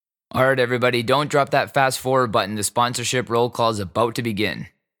All right, everybody, don't drop that fast forward button. The sponsorship roll call is about to begin.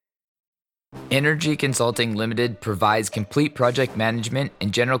 Energy Consulting Limited provides complete project management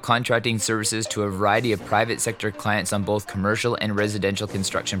and general contracting services to a variety of private sector clients on both commercial and residential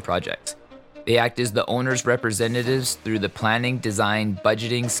construction projects. They act as the owner's representatives through the planning, design,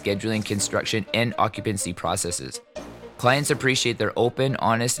 budgeting, scheduling, construction, and occupancy processes. Clients appreciate their open,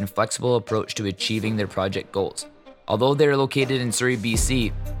 honest, and flexible approach to achieving their project goals. Although they're located in Surrey,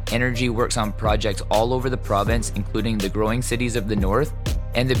 BC, Energy works on projects all over the province, including the growing cities of the north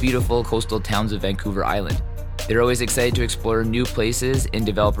and the beautiful coastal towns of Vancouver Island. They're always excited to explore new places and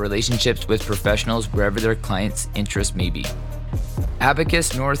develop relationships with professionals wherever their clients' interest may be.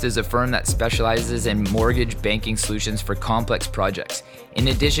 Abacus North is a firm that specializes in mortgage banking solutions for complex projects. In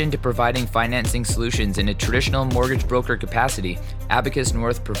addition to providing financing solutions in a traditional mortgage broker capacity, Abacus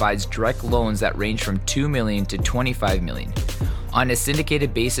North provides direct loans that range from $2 million to $25 million. On a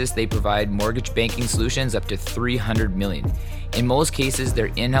syndicated basis, they provide mortgage banking solutions up to $300 million. In most cases, their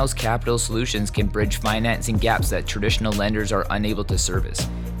in-house capital solutions can bridge financing gaps that traditional lenders are unable to service.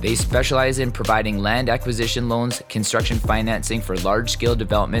 They specialize in providing land acquisition loans, construction financing for large-scale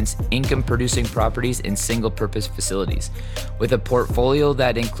developments, income-producing properties, and single-purpose facilities. With a portfolio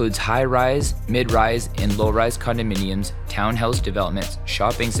that includes high-rise, mid-rise, and low-rise condominiums, townhouse developments,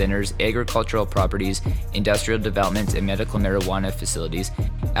 shopping centers, agricultural properties, industrial developments, and medical marijuana facilities,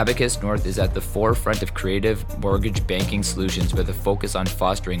 Abacus North is at the forefront of creative mortgage banking solutions with a focus on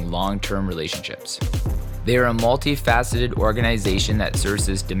fostering long-term relationships. They are a multifaceted organization that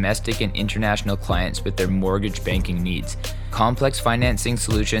services domestic and international clients with their mortgage banking needs. Complex financing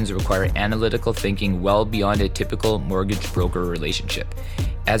solutions require analytical thinking well beyond a typical mortgage broker relationship.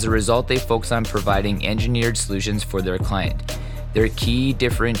 As a result, they focus on providing engineered solutions for their client. Their key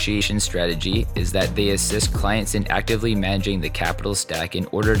differentiation strategy is that they assist clients in actively managing the capital stack in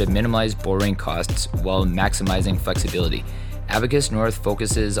order to minimize borrowing costs while maximizing flexibility. Abacus North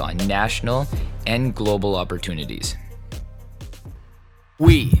focuses on national and global opportunities.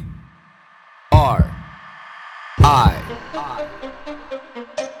 We are I.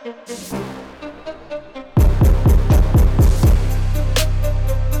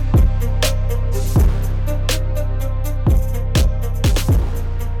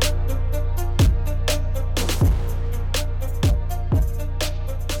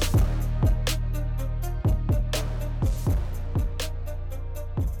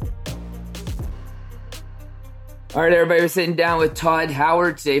 All right, everybody, we're sitting down with Todd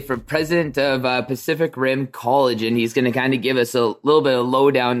Howard today, for president of Pacific Rim College, and he's going to kind of give us a little bit of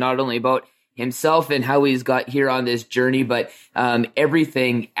lowdown, not only about himself and how he's got here on this journey, but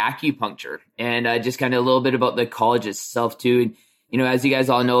everything acupuncture, and just kind of a little bit about the college itself, too. And, you know, as you guys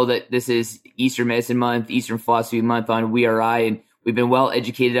all know, that this is Eastern Medicine Month, Eastern Philosophy Month on We Are I, and we've been well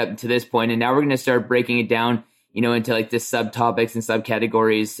educated up to this point, and now we're going to start breaking it down, you know, into like the subtopics and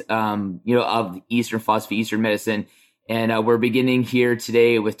subcategories, you know, of Eastern philosophy, Eastern medicine. And we're beginning here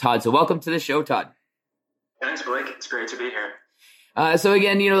today with Todd. So welcome to the show, Todd. Thanks, Blake. It's great to be here. So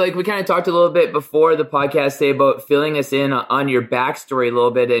again, you know, like we kind of talked a little bit before the podcast today about filling us in on your backstory a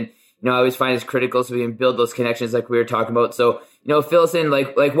little bit. And, you know, I always find it's critical so we can build those connections like we were talking about. So, you know, fill us in,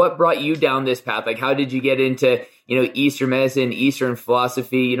 like what brought you down this path? Like, how did you get into, you know, Eastern medicine, Eastern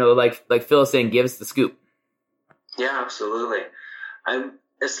philosophy, you know, like fill us in, give us the scoop. Yeah, absolutely.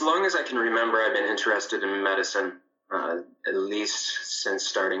 As long as I can remember, I've been interested in medicine, at least since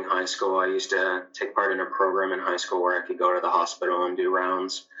starting high school. I used to take part in a program in high school where I could go to the hospital and do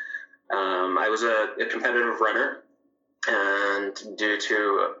rounds. I was a competitive runner, and due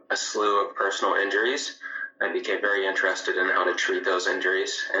to a slew of personal injuries, I became very interested in how to treat those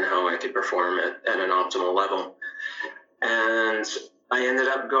injuries and how I could perform at an optimal level. And I ended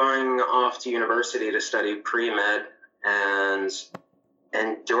up going off to university to study pre-med, and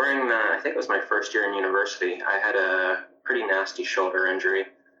during I think it was my first year in university, I had a pretty nasty shoulder injury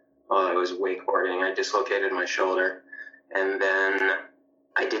while I was wakeboarding. I dislocated my shoulder, and then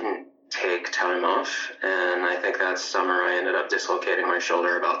I didn't take time off, and I think that summer I ended up dislocating my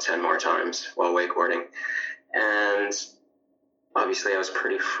shoulder about 10 more times while wakeboarding. And obviously I was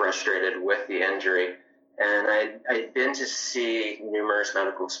pretty frustrated with the injury. And I'd been to see numerous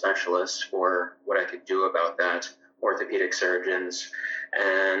medical specialists for what I could do about that, orthopedic surgeons.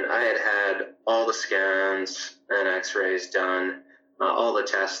 And I had all the scans and x-rays done, all the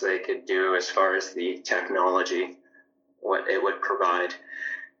tests they could do as far as the technology, what it would provide.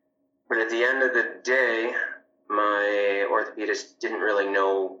 But at the end of the day, my orthopedist didn't really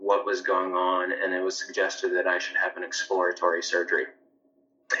know what was going on, and it was suggested that I should have an exploratory surgery.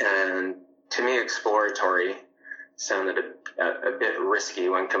 And to me, exploratory sounded a bit risky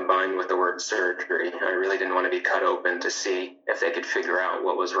when combined with the word surgery. I really didn't want to be cut open to see if they could figure out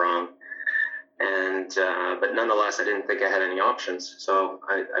what was wrong. And but nonetheless, I didn't think I had any options. So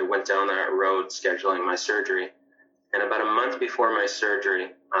I went down that road scheduling my surgery. And about a month before my surgery,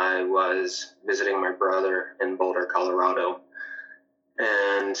 I was visiting my brother in Boulder, Colorado.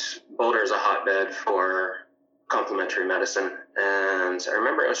 And Boulder is a hotbed for complementary medicine. And I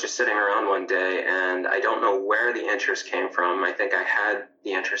remember I was just sitting around one day, and I don't know where the interest came from. I think I had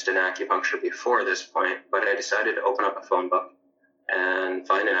the interest in acupuncture before this point, but I decided to open up a phone book and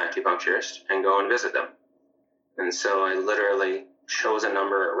find an acupuncturist and go and visit them. And so I literally chose a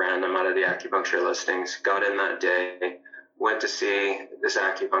number at random out of the acupuncture listings, got in that day, went to see this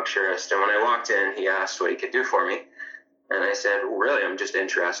acupuncturist. And when I walked in, he asked what he could do for me. And I said, well, really, I'm just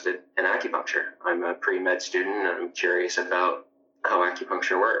interested in acupuncture. I'm a pre-med student, and I'm curious about how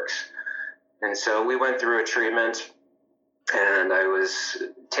acupuncture works. And so we went through a treatment, and I was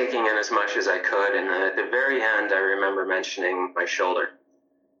taking in as much as I could. And at the very end, I remember mentioning my shoulder.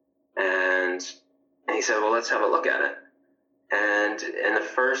 And he said, well, let's have a look at it. And in the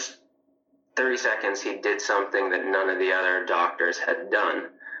first 30 seconds, he did something that none of the other doctors had done.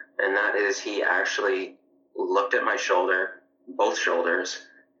 And that is he actually looked at my shoulder, both shoulders,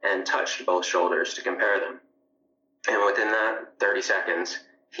 and touched both shoulders to compare them. And within that 30 seconds,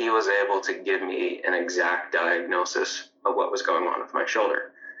 he was able to give me an exact diagnosis of what was going on with my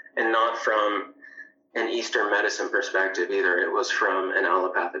shoulder. And not from an Eastern medicine perspective either. It was from an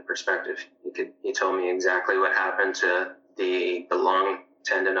allopathic perspective. He told me exactly what happened to the long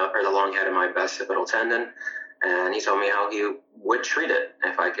tendon or the long head of my bicipital tendon. And he told me how he would treat it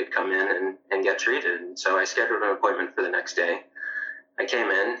if I could come in and get treated. And so I scheduled an appointment for the next day. I came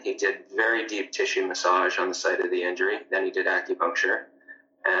in, he did very deep tissue massage on the site of the injury. Then he did acupuncture.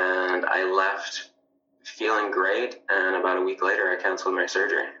 And I left feeling great. And about a week later, I canceled my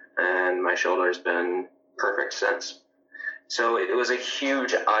surgery. And my shoulder's been perfect since. So it was a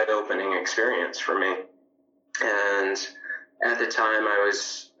huge eye-opening experience for me. And at the time, I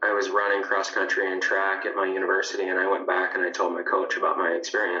was running cross-country and track at my university, and I went back and I told my coach about my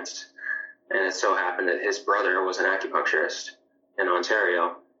experience. And it so happened that his brother was an acupuncturist in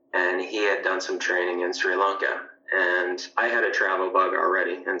Ontario, and he had done some training in Sri Lanka. And I had a travel bug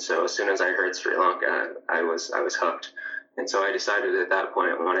already, and so as soon as I heard Sri Lanka, I was hooked. And so I decided at that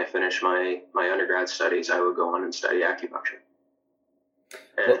point, when I finished my undergrad studies, I would go on and study acupuncture.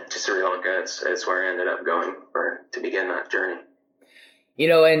 And to Sri Lanka, it's where I ended up going to begin that journey.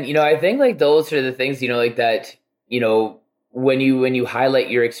 I think like those are the things, like that, when you highlight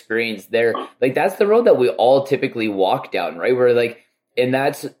your experience there, like that's the road that we all typically walk down, right? Where like, and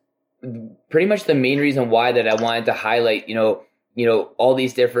that's pretty much the main reason why that I wanted to highlight, all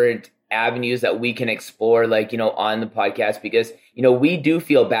these different avenues that we can explore, like, on the podcast, because, we do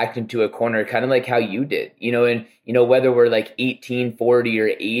feel backed into a corner, kind of like how you did, and, whether we're like 18, 40 or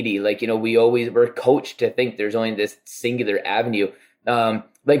 80, like, we're coached to think there's only this singular avenue.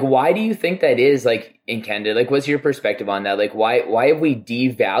 Like, why do you think that is, like, in Canada? Like, what's your perspective on that? Like, why have we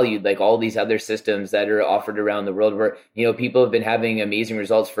devalued like all these other systems that are offered around the world where, people have been having amazing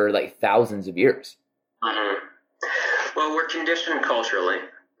results for like thousands of years? Mm-hmm. Well, we're conditioned culturally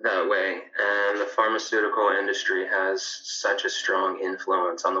that way, and the pharmaceutical industry has such a strong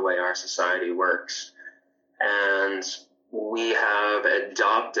influence on the way our society works. And we have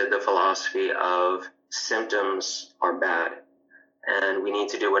adopted the philosophy of symptoms are bad, and we need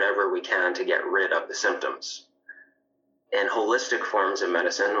to do whatever we can to get rid of the symptoms. In holistic forms of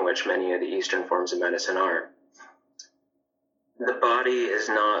medicine, which many of the Eastern forms of medicine are, the body is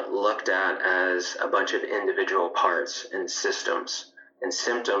not looked at as a bunch of individual parts and systems. And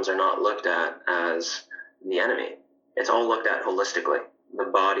symptoms are not looked at as the enemy. It's all looked at holistically. The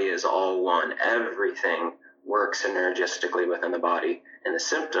body is all one. Everything works synergistically within the body. And the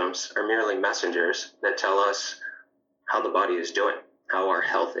symptoms are merely messengers that tell us how the body is doing, how our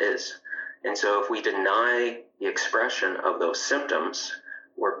health is. And so if we deny the expression of those symptoms,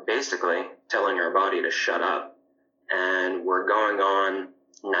 we're basically telling our body to shut up. And we're going on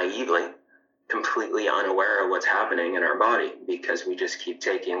naively, completely unaware of what's happening in our body, because we just keep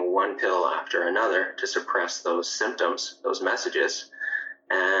taking one pill after another to suppress those symptoms, those messages.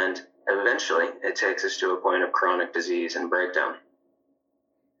 And eventually it takes us to a point of chronic disease and breakdown.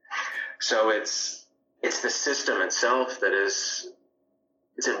 So it's the system itself that is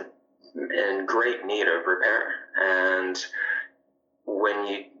in great need of repair. And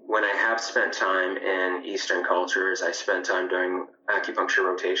when I have spent time in Eastern cultures, I spent time doing acupuncture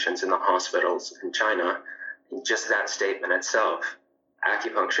rotations in the hospitals in China. Just that statement itself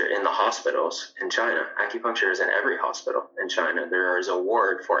acupuncture in the hospitals in China. Acupuncture is in every hospital in China. There is a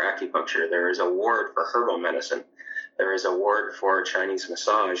ward for acupuncture. There is a ward for herbal medicine. There is a ward for Chinese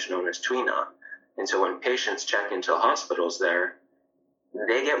massage known as Tuina. And so when patients check into hospitals there,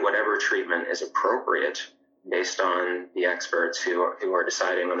 they get whatever treatment is appropriate based on the experts who are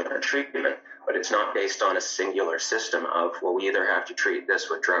deciding on their treatment. But it's not based on a singular system of, well, we either have to treat this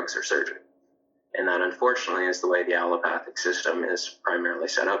with drugs or surgery. And that, unfortunately, is the way the allopathic system is primarily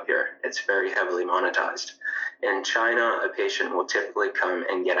set up here. It's very heavily monetized. In China, a patient will typically come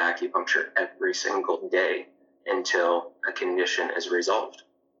and get acupuncture every single day until a condition is resolved.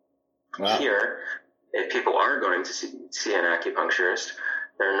 Wow. Here, if people are going to see an acupuncturist,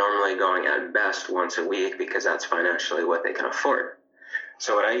 they're normally going at best once a week because that's financially what they can afford.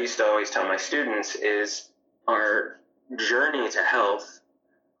 So what I used to always tell my students is our journey to health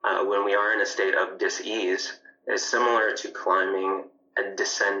when we are in a state of dis-ease is similar to climbing a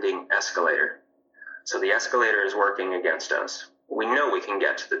descending escalator. So the escalator is working against us. We know we can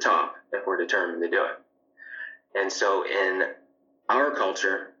get to the top if we're determined to do it. And so in our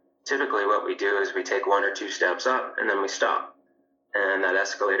culture, typically what we do is we take 1 or 2 steps up and then we stop. And that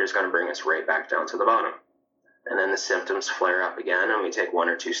escalator is going to bring us right back down to the bottom. And then the symptoms flare up again and we take 1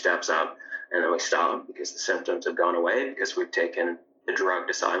 or 2 steps up and then we stop because the symptoms have gone away because we've taken the drug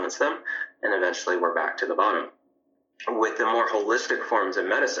to silence them, and eventually we're back to the bottom. With the more holistic forms of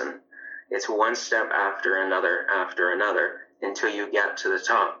medicine, it's 1 step after another until you get to the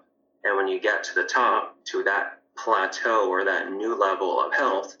top. And when you get to the top, to that plateau or that new level of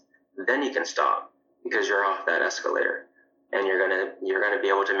health, then you can stop because you're off that escalator, and you're gonna be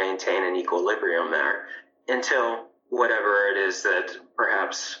able to maintain an equilibrium there until whatever it is that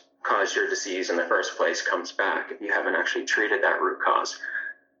perhaps caused your disease in the first place comes back if you haven't actually treated that root cause.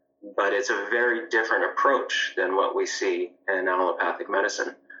 But it's a very different approach than what we see in allopathic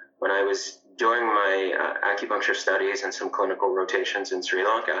medicine. When I was doing my acupuncture studies and some clinical rotations in Sri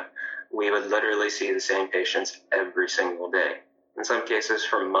Lanka, we would literally see the same patients every single day. In some cases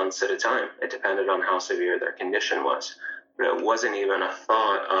for months at a time. It depended on how severe their condition was. But it wasn't even a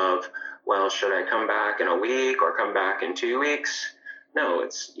thought of, well, should I come back in a week or come back in 2 weeks? No,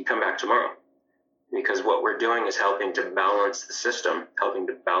 it's you come back tomorrow, because what we're doing is helping to balance the system, helping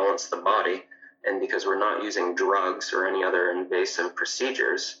to balance the body. And because we're not using drugs or any other invasive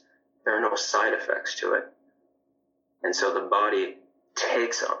procedures, there are no side effects to it. And so the body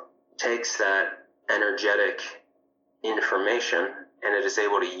takes that energetic information and it is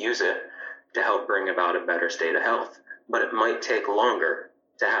able to use it to help bring about a better state of health. But it might take longer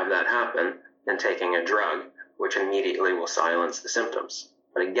to have that happen than taking a drug, which immediately will silence the symptoms.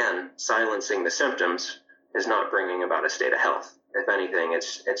 But again, silencing the symptoms is not bringing about a state of health. If anything,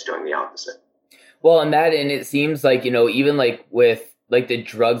 it's doing the opposite. Well, and it seems like, even like with like the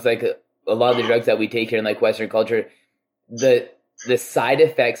drugs, like a lot of the drugs that we take here in like Western culture, the side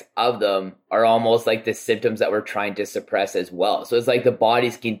effects of them are almost like the symptoms that we're trying to suppress as well. So it's like the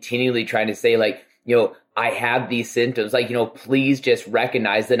body's continually trying to say like, I have these symptoms, like, please just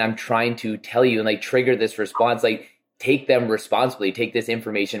recognize that I'm trying to tell you and like trigger this response, like take them responsibly, take this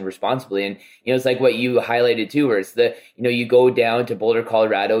information responsibly. And, it's like what you highlighted too, where it's you go down to Boulder,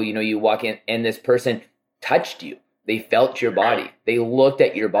 Colorado, you walk in and this person touched you. They felt your body. They looked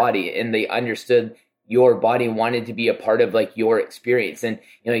at your body and they understood your body, wanted to be a part of like your experience. And,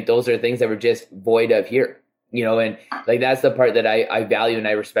 like those are things that were just void of here, and like that's the part that I value and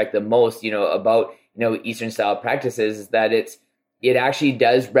I respect the most, about, Eastern style practices, is that it actually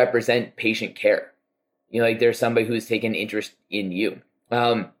does represent patient care. Like there's somebody who's taken interest in you.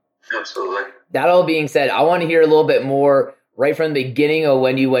 Absolutely. That all being said, I want to hear a little bit more right from the beginning of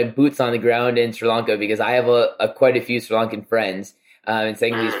when you went boots on the ground in Sri Lanka, because I have quite a few Sri Lankan friends and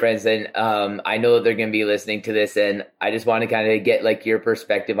Senegalese friends, and I know they're going to be listening to this, and I just want to kind of get like your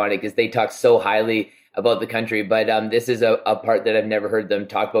perspective on it because they talk so highly about the country, but this is a part that I've never heard them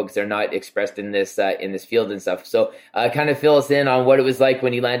talk about because they're not expressed in this field and stuff. So kind of fill us in on what it was like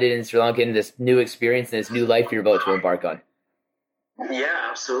when you landed in Sri Lanka and this new experience and this new life you're about to embark on. Yeah,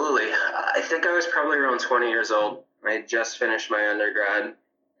 absolutely. I think I was probably around 20 years old. I had just finished my undergrad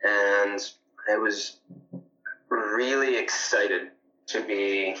and I was really excited to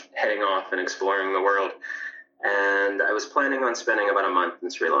be heading off and exploring the world. And I was planning on spending about a month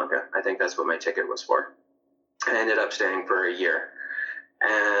in Sri Lanka. I think that's what my ticket was for. I ended up staying for a year.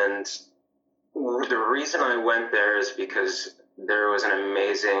 And the reason I went there is because there was an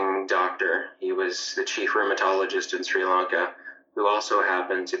amazing doctor. He was the chief rheumatologist in Sri Lanka, who also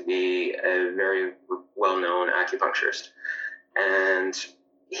happened to be a very well-known acupuncturist. And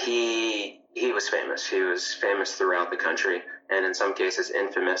he was famous. He was famous throughout the country. and in some cases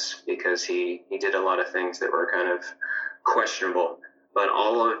infamous, because he did a lot of things that were kind of questionable. But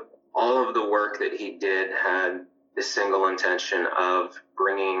all of the work that he did had the single intention of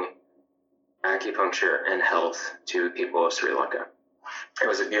bringing acupuncture and health to people of Sri Lanka. It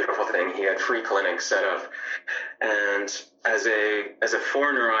was a beautiful thing. He had free clinics set up, and as a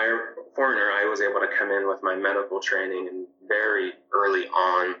foreigner, I was able to come in with my medical training and very early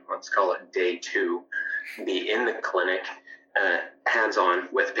on, let's call it day 2, be in the clinic, hands-on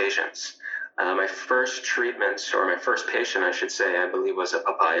with patients. My first treatment, or my first patient, I should say, I believe was a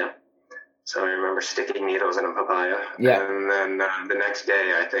papaya. So I remember sticking needles in a papaya. Yeah. And then the next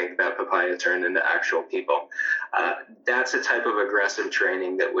day, I think that papaya turned into actual people. That's a type of aggressive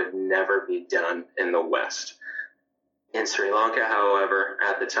training that would never be done in the West. In Sri Lanka, however,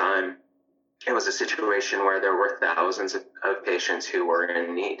 at the time, it was a situation where there were thousands of patients who were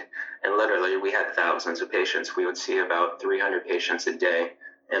in need. And literally, we had thousands of patients. We would see about 300 patients a day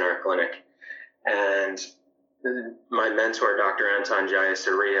in our clinic. And my mentor, Dr. Anton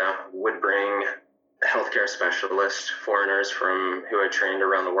Jayasuriya, would bring healthcare specialists, foreigners who had trained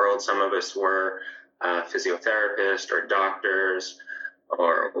around the world. Some of us were physiotherapists or doctors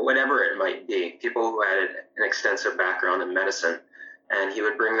or whatever it might be, people who had an extensive background in medicine. And he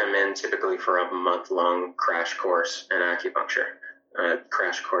would bring them in typically for a month-long crash course in acupuncture.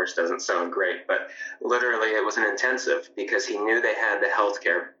 Crash course doesn't sound great, but literally it was an intensive, because he knew they had the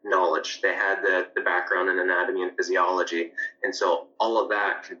healthcare knowledge. They had the background in anatomy and physiology. And so all of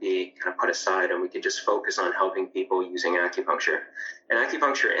that could be kind of put aside, and we could just focus on helping people using acupuncture. And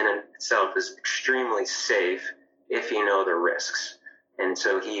acupuncture in itself is extremely safe if you know the risks. And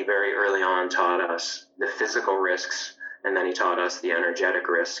so he very early on taught us the physical risks, and then he taught us the energetic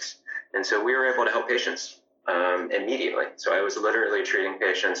risks. And so we were able to help patients immediately. So I was literally treating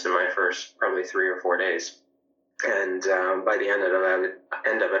patients in my first probably 3 or 4 days. And by the end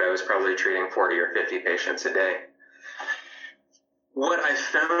of it, I was probably treating 40 or 50 patients a day. What I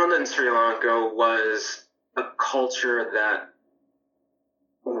found in Sri Lanka was a culture that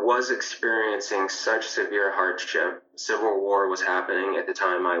was experiencing such severe hardship. Civil war was happening at the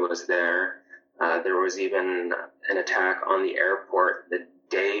time I was there. There was even an attack on the airport the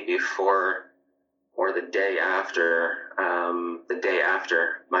day before or the day after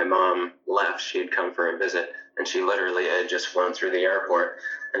my mom left. She had come for a visit, and she literally had just flown through the airport.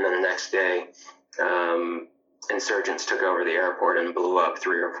 And then the next day, insurgents took over the airport and blew up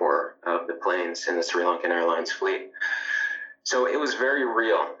 3 or 4 of the planes in the Sri Lankan Airlines fleet. So it was very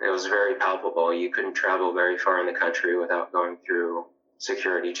real. It was very palpable. You couldn't travel very far in the country without going through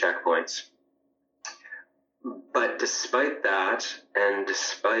security checkpoints. But despite that, and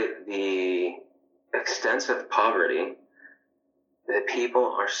despite the extensive poverty, the people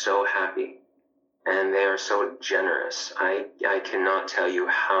are so happy, and they are so generous. I cannot tell you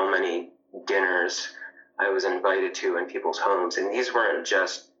how many dinners I was invited to in people's homes, and these weren't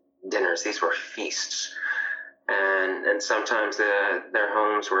just dinners, these were feasts. And sometimes their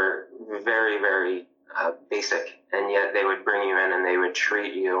homes were very, very basic, and yet they would bring you in and they would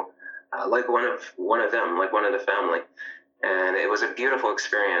treat you like one of them, like one of the family. And it was a beautiful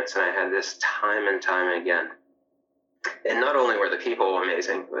experience, and I had this time and time again. And not only were the people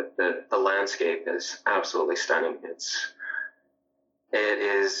amazing, but the landscape is absolutely stunning. It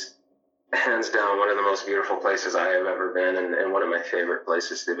is hands down one of the most beautiful places I have ever been, and one of my favorite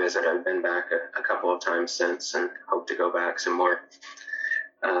places to visit. I've been back a couple of times since, and hope to go back some more.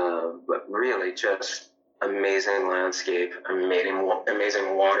 But really, just amazing landscape,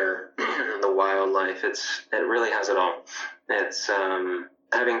 amazing water, the wildlife. It really has it all. It's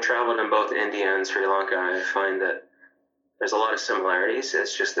having traveled in both India and Sri Lanka, I find that there's a lot of similarities.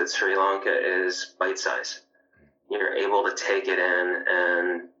 It's just that Sri Lanka is bite-sized. You're able to take it in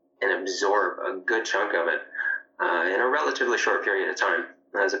and absorb a good chunk of it in a relatively short period of time.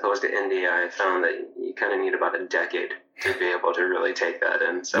 As opposed to India, I found that you kind of need about a decade to be able to really take that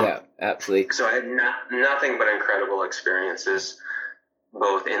in. So, yeah, absolutely. So I had nothing but incredible experiences,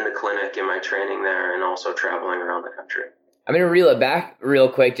 both in the clinic, in my training there, and also traveling around the country. I'm going to reel it back real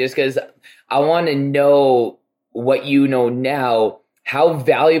quick just because I want to know what you know now. How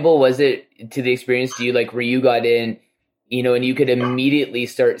valuable was it to the experience to you, like where you got in, and you could immediately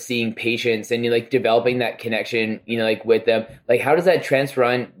start seeing patients and you're like developing that connection, like with them. Like, how does that transfer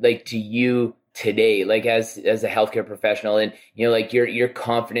on like to you today, like as a healthcare professional, and, like your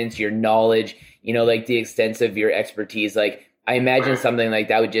confidence, your knowledge, like the extent of your expertise? Like, I imagine something like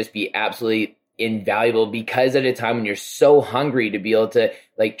that would just be absolutely invaluable, because at a time when you're so hungry to be able to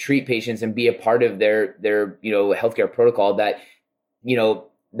like treat patients and be a part of their healthcare protocol, that,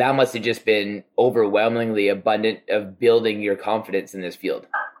 that must have just been overwhelmingly abundant of building your confidence in this field.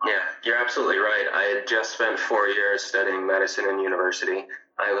 Yeah, you're absolutely right. I had just spent 4 years studying medicine in university.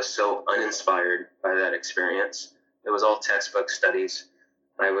 I was so uninspired by that experience. It was all textbook studies.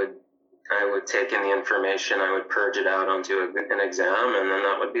 I would take in the information, I would purge it out onto an exam, and then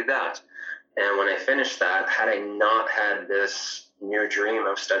that would be that. And when I finished that, had I not had this new dream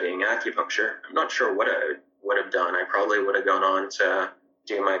of studying acupuncture, I'm not sure what I would have done. I probably would have gone on to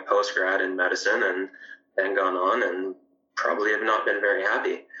do my postgrad in medicine and then gone on and probably have not been very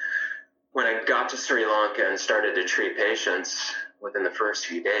happy. When I got to Sri Lanka and started to treat patients within the first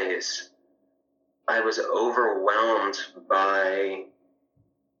few days, I was overwhelmed by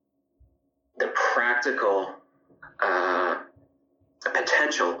the practical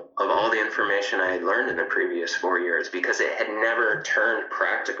potential of all the information I had learned in the previous 4 years, because it had never turned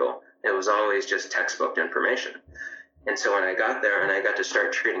practical. It was always just textbook information. And so when I got there and I got to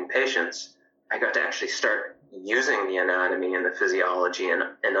start treating patients, I got to actually start using the anatomy and the physiology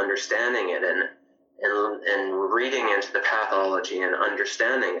and understanding it and reading into the pathology and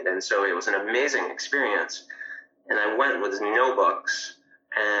understanding it. And so it was an amazing experience. And I went with no books.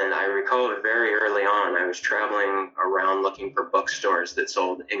 And I recall very early on, I was traveling around looking for bookstores that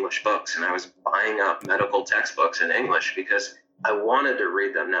sold English books, and I was buying up medical textbooks in English because I wanted to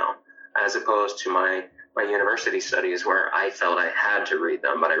read them now, as opposed to my university studies where I felt I had to read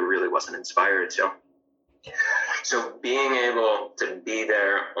them, but I really wasn't inspired to. So being able to be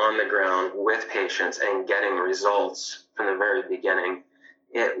there on the ground with patients and getting results from the very beginning,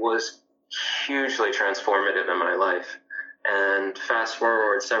 it was hugely transformative in my life. And fast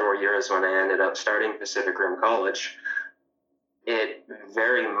forward several years when I ended up starting Pacific Rim College, it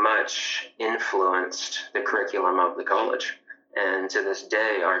very much influenced the curriculum of the college. And to this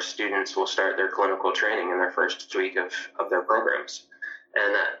day, our students will start their clinical training in their first week of their programs.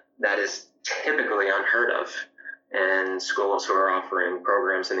 And that is typically unheard of in schools who are offering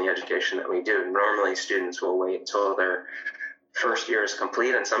programs in the education that we do. Normally, students will wait until their first year is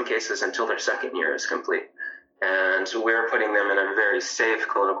complete, in some cases until their second year is complete. And so we're putting them in a very safe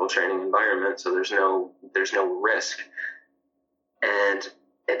clinical training environment, so there's no risk. And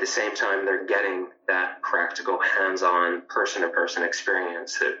at the same time, they're getting that practical, hands-on, person-to-person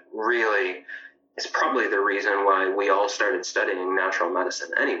experience that really is probably the reason why we all started studying natural medicine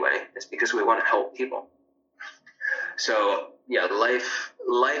anyway. It's because we want to help people. So yeah,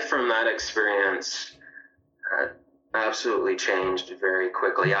 life from that experience absolutely changed very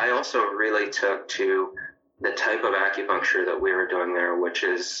quickly. I also really took to the type of acupuncture that we were doing there, which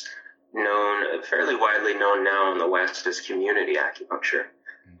is fairly widely known now in the West as community acupuncture.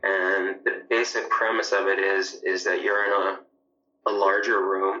 And the basic premise of it is that you're in a larger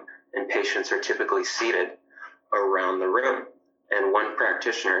room and patients are typically seated around the room. And one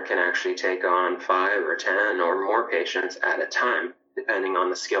practitioner can actually take on 5 or 10 or more patients at a time, depending on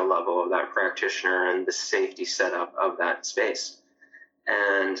the skill level of that practitioner and the safety setup of that space.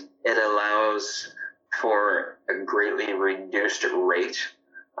 And it allows for a greatly reduced rate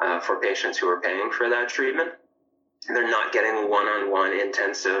for patients who are paying for that treatment. They're not getting one-on-one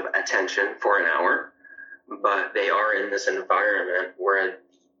intensive attention for an hour, but they are in this environment where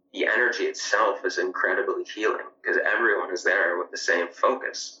the energy itself is incredibly healing because everyone is there with the same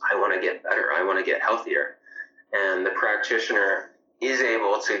focus. I want to get better. I want to get healthier. And the practitioner is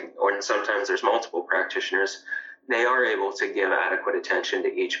able to, or sometimes there's multiple practitioners, they are able to give adequate attention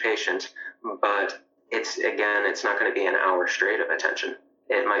to each patient, but it's not going to be an hour straight of attention.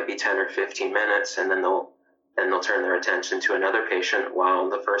 It might be 10 or 15 minutes, and then they'll turn their attention to another patient while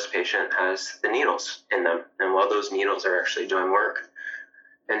the first patient has the needles in them, and while those needles are actually doing work.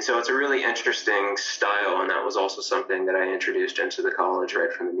 And so it's a really interesting style, and that was also something that I introduced into the college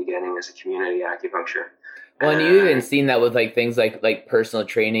right from the beginning as a community acupuncture. Well, and you've even seen that with like things like personal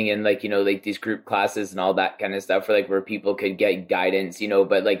training and like, like these group classes and all that kind of stuff where people could get guidance,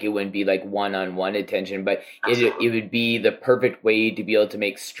 but like it wouldn't be like one-on-one attention, but it would be the perfect way to be able to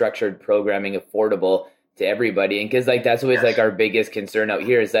make structured programming affordable to everybody. And because like that's always like our biggest concern out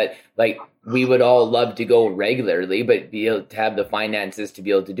here is that like we would all love to go regularly, but be able to have the finances to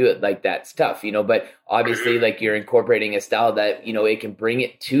be able to do it, like that's tough, but obviously like you're incorporating a style that it can bring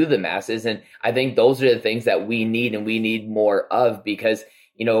it to the masses. And I think those are the things that we need, and we need more of, because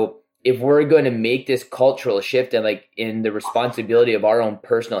if we're going to make this cultural shift and like in the responsibility of our own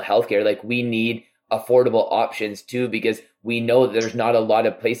personal healthcare, like we need affordable options too, because we know that there's not a lot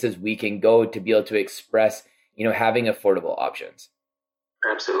of places we can go to be able to express, having affordable options.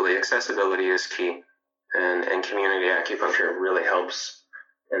 Absolutely. Accessibility is key, and community acupuncture really helps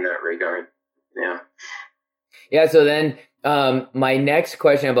in that regard. Yeah. Yeah. So then My next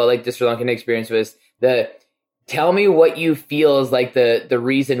question about like the Sri Lankan experience was tell me what you feel is like the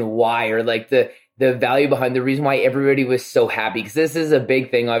reason why, or like the value behind the reason why everybody was so happy. Because this is a big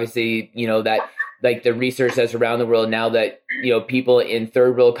thing, obviously, that like the research that's around the world now that, people in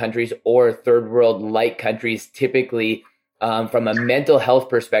third world countries or third world like countries typically, from a mental health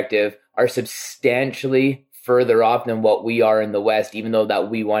perspective, are substantially further off than what we are in the West, even though that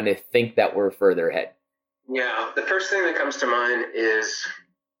we want to think that we're further ahead. Yeah, the first thing that comes to mind is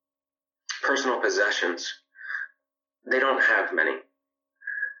personal possessions. They don't have many.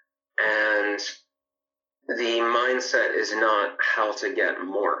 And the mindset is not how to get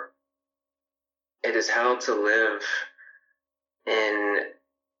more. It is how to live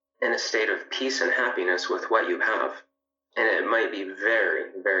in a state of peace and happiness with what you have. And it might be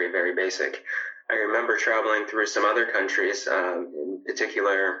very, very, very basic. I remember traveling through some other countries, in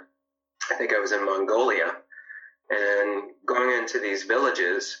particular, I think I was in Mongolia, and going into these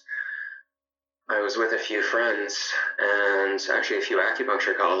villages, I was with a few friends and actually a few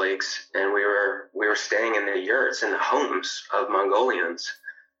acupuncture colleagues, and we were staying in the yurts, in the homes of Mongolians,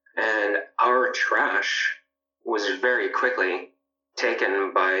 and our trash was very quickly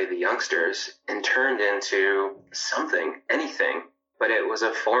taken by the youngsters and turned into something, anything, but it was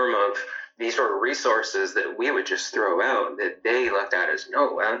a form of, these were resources that we would just throw out that they looked at as,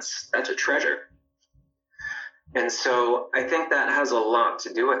 no, that's a treasure. And so I think that has a lot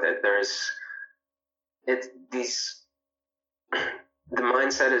to do with it. The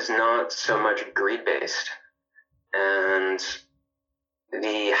mindset is not so much greed based, and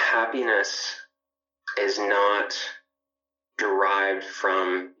the happiness is not derived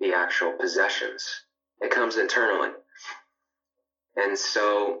from the actual possessions. It comes internally. And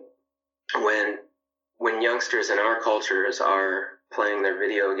so when youngsters in our cultures are playing their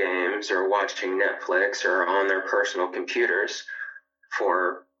video games or watching Netflix or on their personal computers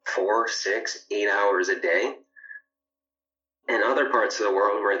for 4, 6, 8 hours a day, in other parts of the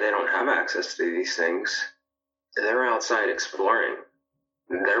world where they don't have access to these things, they're outside exploring.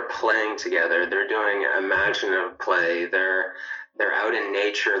 They're playing together. They're doing imaginative play. They're out in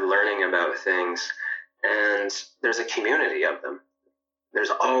nature learning about things. And there's a community of them.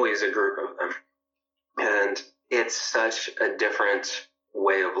 There's always a group of them. And it's such a different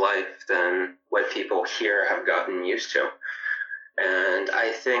way of life than what people here have gotten used to. And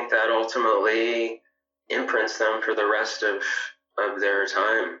I think that ultimately imprints them for the rest of their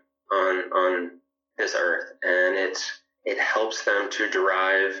time on this earth. And it helps them to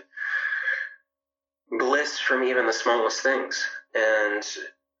derive bliss from even the smallest things. And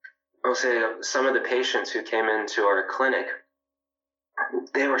I'll say some of the patients who came into our clinic,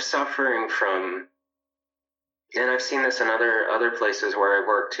 they were suffering from, and I've seen this in other places where I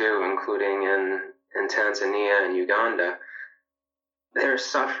work too, including in Tanzania and Uganda, they're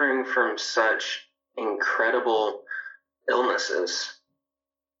suffering from such incredible illnesses,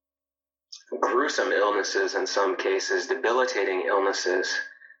 gruesome illnesses in some cases, debilitating illnesses,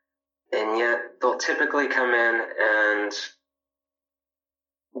 and yet they'll typically come in and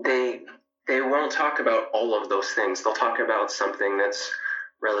they won't talk about all of those things. They'll talk about something that's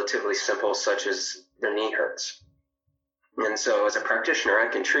relatively simple, such as their knee hurts. And so as a practitioner, I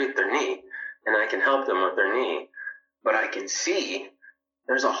can treat their knee and I can help them with their knee, but I can see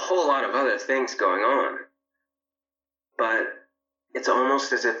there's a whole lot of other things going on. But it's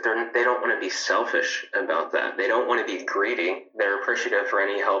almost as if they don't want to be selfish about that. They don't want to be greedy. They're appreciative for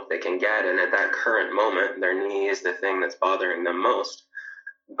any help they can get. And at that current moment, their knee is the thing that's bothering them most.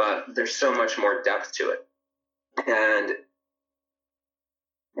 But there's so much more depth to it. And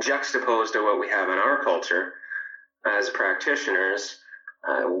juxtaposed to what we have in our culture, as practitioners,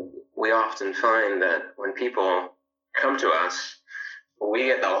 we often find that when people come to us, we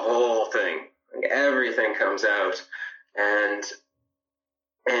get the whole thing. Like everything comes out. And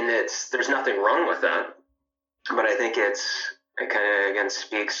there's nothing wrong with that. But I think it kind of, again,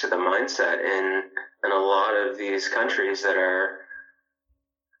 speaks to the mindset in a lot of these countries that are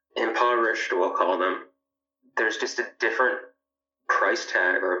impoverished, we'll call them. There's just a different price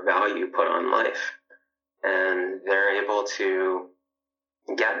tag or value put on life. And they're able to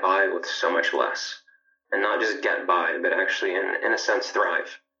get by with so much less. And not just get by, but actually, in a sense,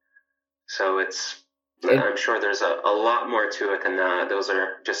 thrive. So I'm sure there's a lot more to it than that. Those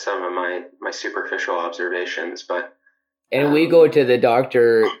are just some of my superficial observations. But we go to the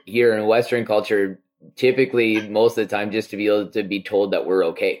doctor here in Western culture, typically most of the time, just to be able to be told that we're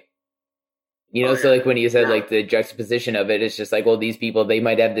okay. So like when you said like the juxtaposition of it, it's just like, well, these people, they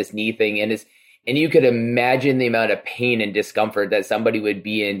might have this knee thing, and you could imagine the amount of pain and discomfort that somebody would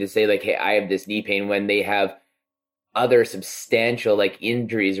be in to say like, hey, I have this knee pain, when they have other substantial like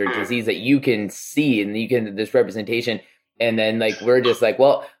injuries or disease that you can see and you can this representation. And then like we're just like,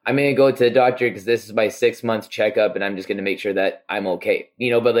 well, I'm gonna go to the doctor because this is my 6 month checkup, and I'm just gonna make sure that I'm okay,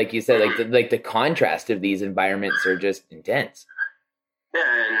 But like you said, like the contrast of these environments are just intense. Yeah,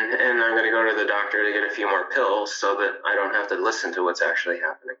 and I'm gonna go to the doctor to get a few more pills so that I don't have to listen to what's actually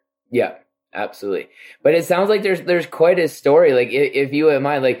happening. Yeah. Absolutely. But it sounds like there's quite a story. Like if you wouldn't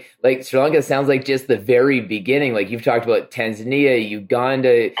mind, like Sri Lanka sounds like just the very beginning. Like you've talked about Tanzania,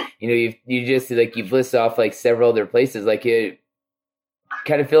 Uganda, you just like you've listed off like several other places. Like it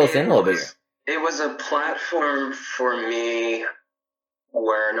kind of fill us in a little bit here. It was a platform for me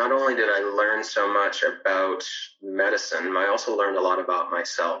where not only did I learn so much about medicine, I also learned a lot about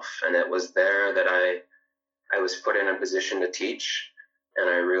myself. And it was there that I was put in a position to teach. And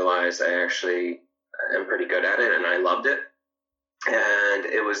I realized I actually am pretty good at it, and I loved it. And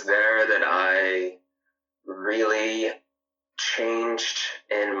it was there that I really changed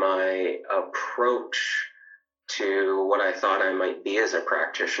in my approach to what I thought I might be as a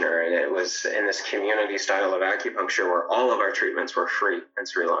practitioner. And it was in this community style of acupuncture where all of our treatments were free in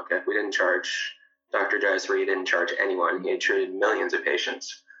Sri Lanka. We didn't charge, Dr. Jayasuriya didn't charge anyone. He had treated millions of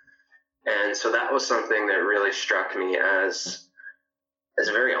patients. And so that was something that really struck me as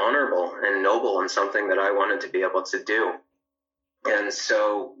very honorable and noble and something that I wanted to be able to do. And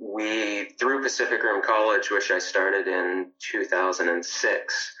so through Pacific Rim College, which I started in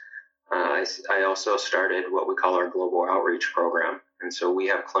 2006, I also started what we call our Global Outreach Program. And so we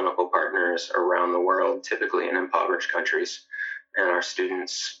have clinical partners around the world, typically in impoverished countries, and our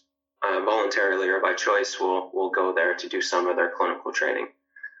students voluntarily or by choice will go there to do some of their clinical training.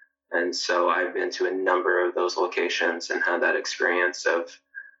 And so I've been to a number of those locations and had that experience of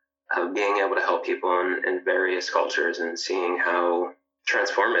being able to help people in various cultures and seeing how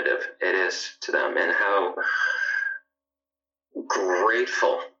transformative it is to them and how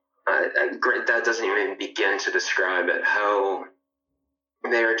grateful, that doesn't even begin to describe it, how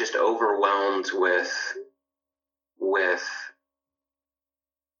they are just overwhelmed with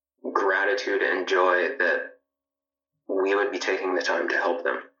gratitude and joy that we would be taking the time to help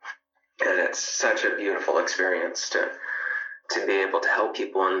them. And it's such a beautiful experience to be able to help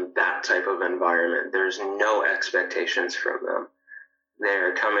people in that type of environment. There's no expectations from them.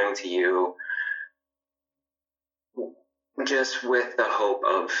 They're coming to you just with the hope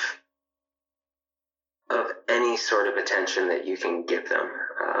of any sort of attention that you can give them.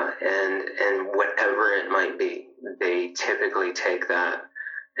 And whatever it might be, they typically take that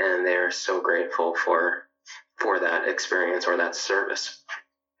and they're so grateful for that experience or that service.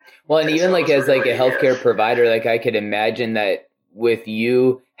 Well, and even like as like a healthcare provider, like I could imagine that with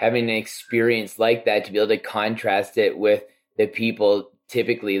you having an experience like that, to be able to contrast it with the people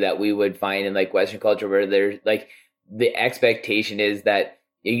typically that we would find in like Western culture, where there's like the expectation is that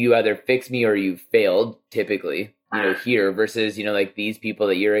you either fix me or you failed, typically, here versus, like these people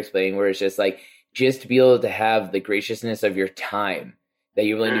that you're explaining, where it's just like, just to be able to have the graciousness of your time, that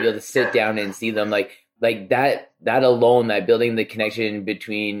you're willing to be able to sit down and see them, like that alone, that building the connection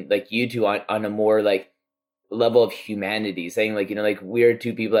between like you two on a more like level of humanity, saying like, like we're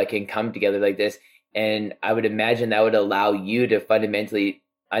two people that can come together like this. And I would imagine that would allow you to fundamentally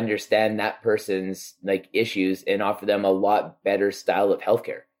understand that person's like issues and offer them a lot better style of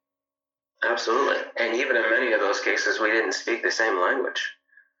healthcare. Absolutely. And even in many of those cases, we didn't speak the same language,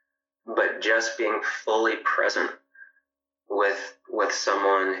 but just being fully present with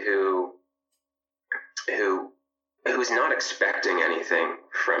someone who's not expecting anything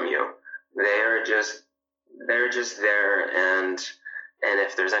from you. They're just there, and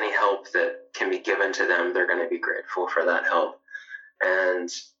if there's any help that can be given to them, they're going to be grateful for that help. And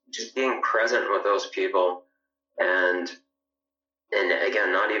just being present with those people, and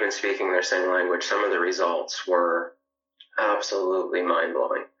again, not even speaking their same language, some of the results were absolutely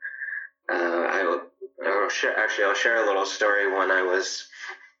mind-blowing. I'll share a little story. When I was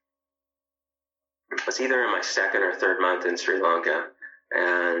either in my second or third month in Sri Lanka,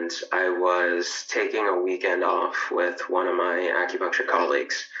 and I was taking a weekend off with one of my acupuncture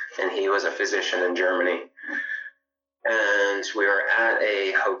colleagues, and he was a physician in Germany. And we were at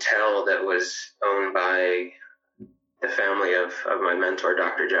a hotel that was owned by the family of my mentor,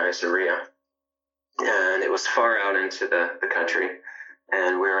 Dr. Jayasuriya. And it was far out into the country.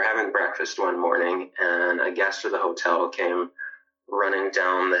 And we were having breakfast one morning, and a guest of the hotel came running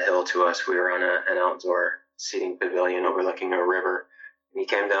down the hill to us. We were on an outdoor seating pavilion overlooking a river. And he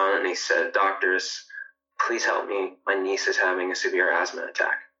came down and he said, "Doctors, please help me. My niece is having a severe asthma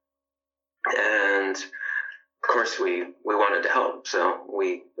attack." And of course we wanted to help. So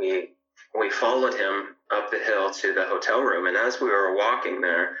we followed him up the hill to the hotel room. And as we were walking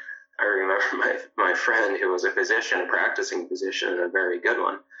there, I remember my friend, who was a physician, a practicing physician, and a very good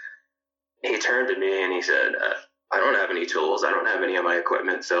one, he turned to me and he said, I don't have any tools. I don't have any of my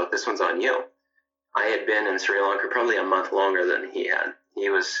equipment, so this one's on you. I had been in Sri Lanka probably a month longer than he had.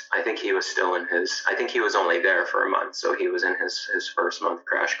 I think he was only there for a month, so he was in his first month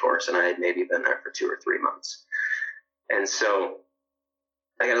crash course, and I had maybe been there for 2 or 3 months. And so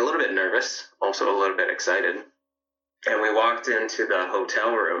I got a little bit nervous, also a little bit excited, and we walked into the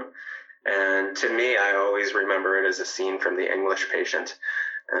hotel room, and to me, I always remember it as a scene from The English Patient.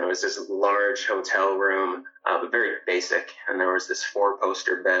 And it was this large hotel room, very basic, and there was this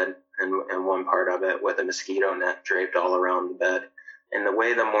 4-poster bed and one part of it with a mosquito net draped all around the bed. And the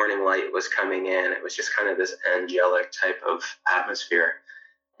way the morning light was coming in, it was just kind of this angelic type of atmosphere.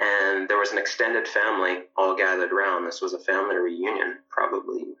 And there was an extended family all gathered around. This was a family reunion,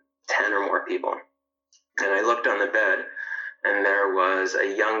 probably 10 or more people. And I looked on the bed, and there was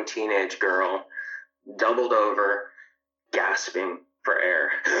a young teenage girl, doubled over, gasping for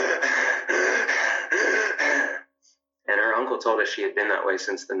air. And her uncle told us she had been that way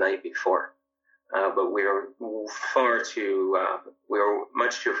since the night before. But we were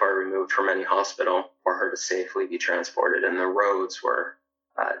much too far removed from any hospital for her to safely be transported, and the roads were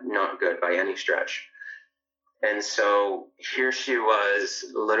not good by any stretch. And so here she was,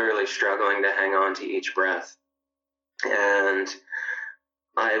 literally struggling to hang on to each breath. And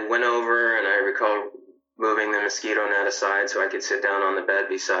I went over, and I recall moving the mosquito net aside so I could sit down on the bed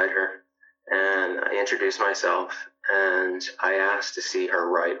beside her. And I introduced myself, and I asked to see her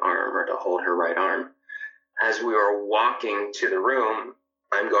right arm, or to hold her right arm. As we were walking to the room,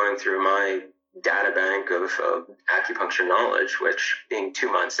 I'm going through my data bank of acupuncture knowledge, which, being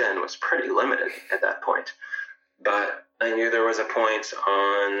 2 months in, was pretty limited at that point. But I knew there was a point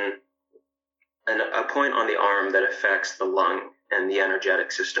on the arm that affects the lung and the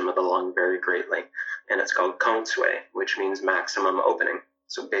energetic system of the lung very greatly. And it's called Kong Sui, which means maximum opening.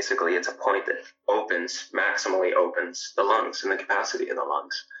 So basically, it's a point that maximally opens the lungs and the capacity of the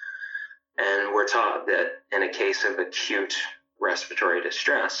lungs. And we're taught that in a case of acute respiratory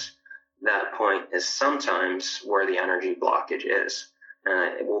distress, that point is sometimes where the energy blockage is.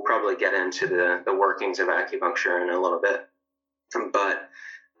 We'll probably get into the workings of acupuncture in a little bit. But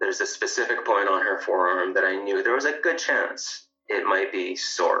there's a specific point on her forearm that I knew there was a good chance it might be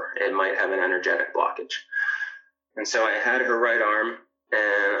sore. It might have an energetic blockage. And so I had her right arm,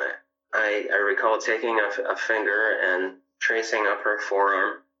 and I recall taking a finger and tracing up her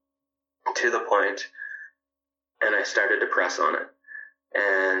forearm to the point, and I started to press on it.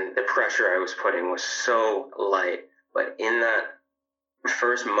 And the pressure I was putting was so light, but in that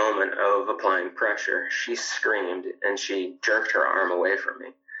first moment of applying pressure, she screamed and she jerked her arm away from me.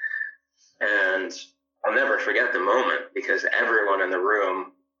 And I'll never forget the moment, because everyone in the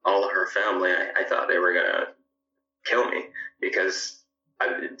room, all of her family, I thought they were going to kill me, because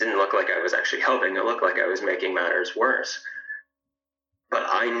it didn't look like I was actually helping. It looked like I was making matters worse. But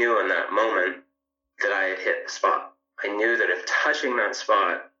I knew in that moment that I had hit the spot. I knew that if touching that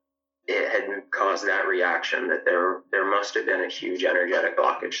spot, it had caused that reaction, that there must have been a huge energetic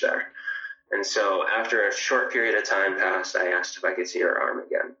blockage there. And so after a short period of time passed, I asked if I could see her arm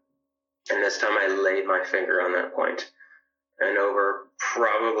again. And this time I laid my finger on that point. And over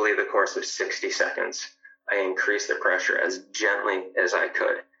probably the course of 60 seconds, I increased the pressure as gently as I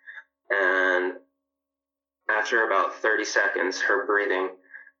could. And after about 30 seconds, her breathing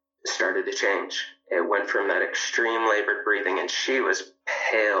started to change. It went from that extreme labored breathing, and she was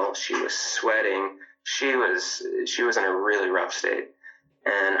pale, she was sweating, she was in a really rough state.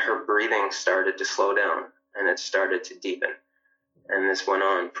 And her breathing started to slow down, and it started to deepen. And this went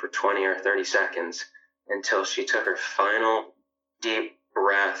on for 20 or 30 seconds until she took her final deep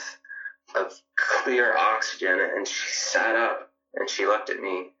breath of clear oxygen, and she sat up and she looked at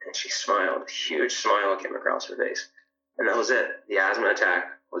me and she smiled. A huge smile came across her face. And that was it. The asthma attack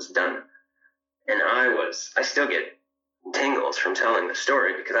was done. And I still get tingles from telling the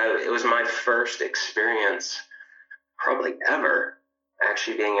story, because it was my first experience, probably ever,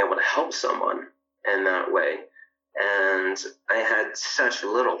 actually being able to help someone in that way. And I had such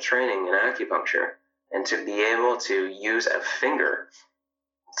little training in acupuncture, and to be able to use a finger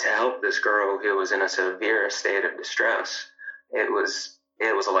to help this girl who was in a severe state of distress, it was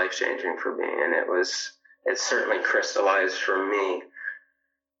life-changing for me. And it certainly crystallized for me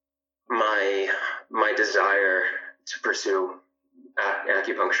my desire to pursue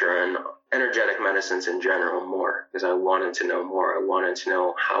acupuncture and energetic medicines in general more, because I wanted to know more. I wanted to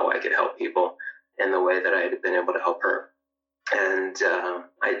know how I could help people in the way that I had been able to help her. And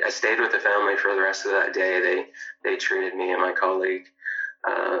I stayed with the family for the rest of that day. They treated me and my colleague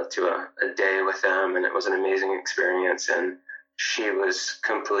to a day with them, and it was an amazing experience. And she was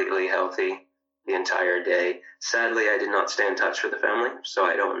completely healthy the entire day. Sadly, I did not stay in touch with the family, so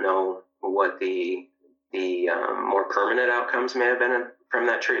I don't know what the more permanent outcomes may have been from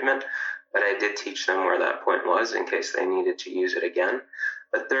that treatment. But I did teach them where that point was in case they needed to use it again.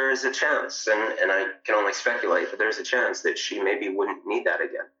 But there is a chance, and I can only speculate, but there's a chance that she maybe wouldn't need that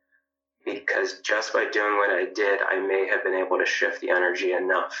again. Because just by doing what I did, I may have been able to shift the energy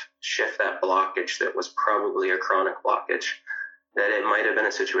enough, shift that blockage that was probably a chronic blockage, that it might have been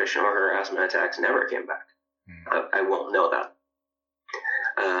a situation where her asthma attacks never came back. I won't know that.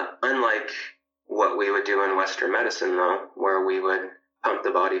 Unlike what we would do in Western medicine, though, where we would pump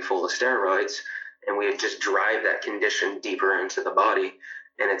the body full of steroids and we would just drive that condition deeper into the body,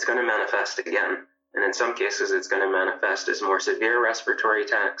 and it's going to manifest again. And in some cases, it's going to manifest as more severe respiratory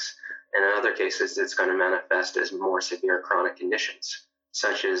attacks. And in other cases, it's going to manifest as more severe chronic conditions,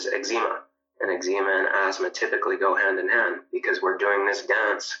 such as eczema. And eczema and asthma typically go hand in hand because we're doing this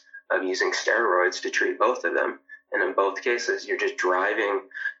dance of using steroids to treat both of them. And in both cases, you're just driving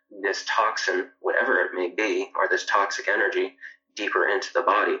this toxin, whatever it may be, or this toxic energy deeper into the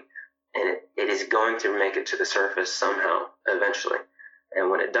body. And it is going to make it to the surface somehow, eventually. And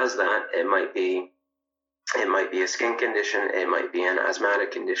when it does that, it might be a skin condition, it might be an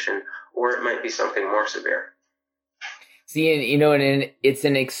asthmatic condition, or it might be something more severe. See, and it's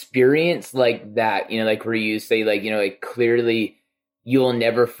an experience like that, like where you say, like clearly you'll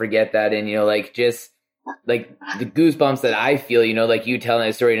never forget that. And, like just like the goosebumps that I feel, like you telling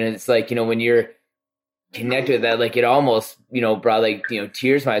that story. And it's like, when you're connected with that, like it almost, brought like,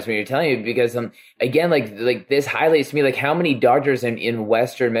 tears to my eyes when you're telling me, because again, like this highlights to me, like how many doctors in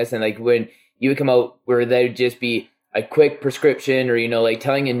Western medicine, like when you would come out where there'd just be a quick prescription or, like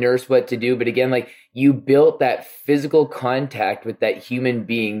telling a nurse what to do. But again, like you built that physical contact with that human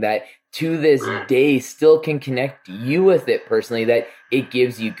being that to this day still can connect you with it personally, that it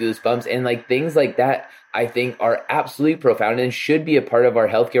gives you goosebumps. And like things like that, I think are absolutely profound and should be a part of our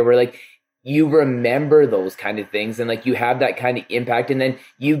healthcare, where like you remember those kind of things and like you have that kind of impact, and then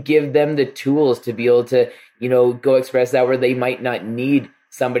you give them the tools to be able to, go express that where they might not need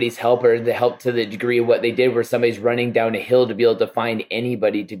somebody's help or the help to the degree of what they did, where somebody's running down a hill to be able to find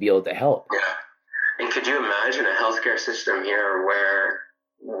anybody to be able to help. Yeah. And could you imagine a healthcare system here where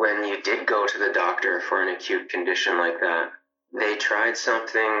when you did go to the doctor for an acute condition like that, they tried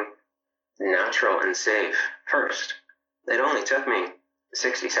something natural and safe first? It only took me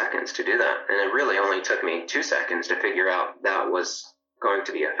 60 seconds to do that. And it really only took me 2 seconds to figure out that was going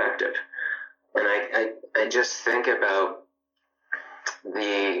to be effective. And I just think about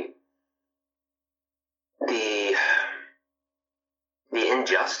the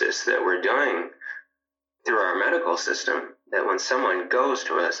injustice that we're doing through our medical system, that when someone goes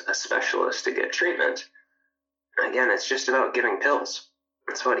to a specialist to get treatment, again, it's just about giving pills.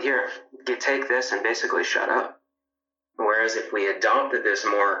 It's what, here, you take this and basically shut up. Whereas if we adopted this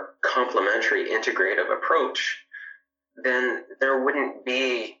more complementary, integrative approach, then there wouldn't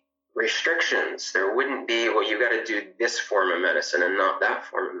be restrictions. There wouldn't be, well, you got to do this form of medicine and not that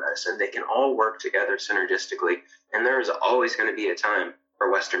form of medicine. They can all work together synergistically, and there is always going to be a time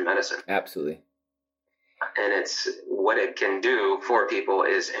for Western medicine. Absolutely. And it's what it can do for people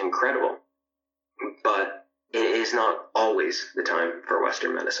is incredible, but it is not always the time for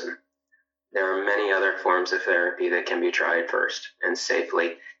Western medicine. There are many other forms of therapy that can be tried first and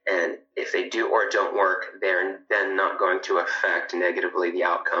safely. And if they do or don't work, they're then not going to affect negatively the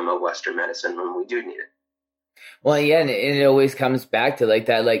outcome of Western medicine when we do need it. Well, yeah, and it always comes back to like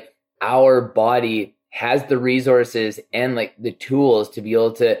that, like our body has the resources and like the tools to be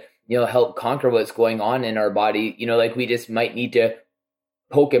able to, help conquer what's going on in our body. Like we just might need to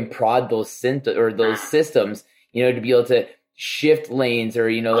poke and prod those symptoms or those systems, to be able to shift lanes or,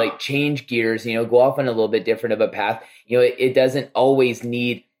 like change gears, go off on a little bit different of a path. It doesn't always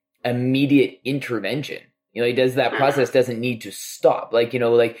need immediate intervention. It does, that process doesn't need to stop. Like,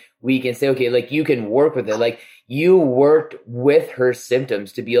 like we can say, okay, like you can work with it. Like you worked with her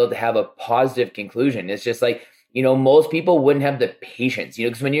symptoms to be able to have a positive conclusion. It's just like, most people wouldn't have the patience,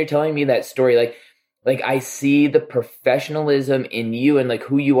 because when you're telling me that story, like I see the professionalism in you and like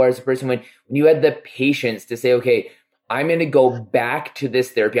who you are as a person, when you had the patience to say, okay, I'm going to go back to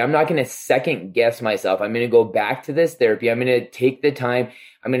this therapy. I'm not going to second guess myself. I'm going to go back to this therapy. I'm going to take the time.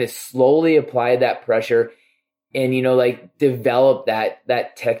 I'm going to slowly apply that pressure. and, you know, like develop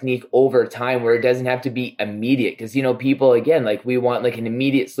that technique over time where it doesn't have to be immediate. Cause, you know, people, again, like we want like an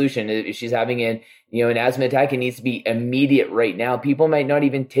immediate solution. If she's having an asthma attack, it needs to be immediate right now. People might not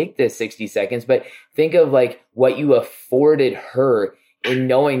even take this 60 seconds, but think of like what you afforded her in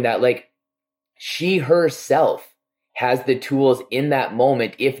knowing that like she herself has the tools in that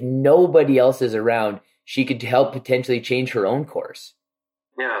moment. If nobody else is around, she could help potentially change her own course.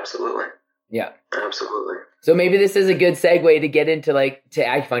 Yeah, absolutely. Yeah. Absolutely. So maybe this is a good segue to get into to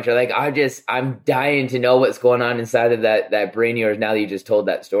acupuncture. Like I'm dying to know what's going on inside of that brain of yours now that you just told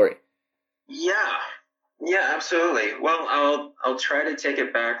that story. Yeah, absolutely. Well, I'll try to take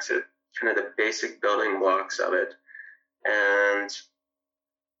it back to kind of the basic building blocks of it. And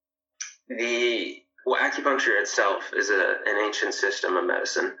acupuncture itself is an ancient system of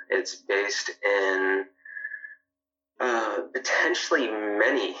medicine. It's based in potentially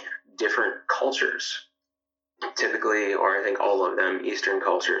many different cultures, typically, or I think all of them, Eastern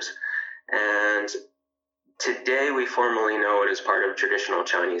cultures. And today we formally know it as part of traditional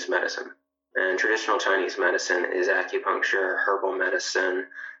Chinese medicine. And traditional Chinese medicine is acupuncture, herbal medicine,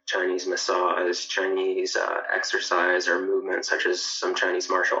 Chinese massage, Chinese exercise or movement, such as some Chinese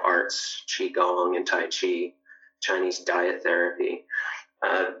martial arts, Qigong and Tai Chi, Chinese diet therapy.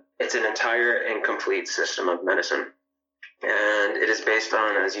 It's an entire and complete system of medicine. And it is based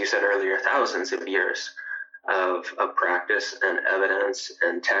on, as you said earlier, thousands of years of practice and evidence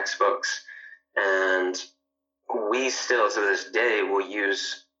and textbooks. And we still, to this day,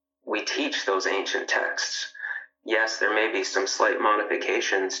 we teach those ancient texts. Yes, there may be some slight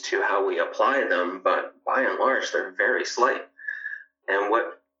modifications to how we apply them, but by and large, they're very slight. And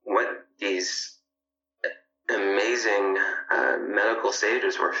what these amazing medical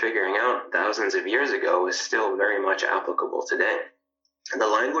sages were figuring out thousands of years ago is still very much applicable today. The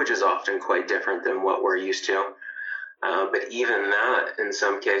language is often quite different than what we're used to, but even that, in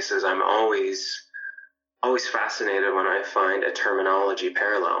some cases, I'm always fascinated when I find a terminology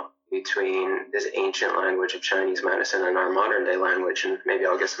parallel between this ancient language of Chinese medicine and our modern day language, and maybe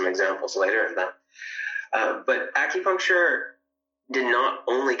I'll get some examples later of that. But acupuncture did not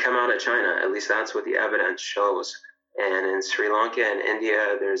only come out of China, at least that's what the evidence shows. And in Sri Lanka and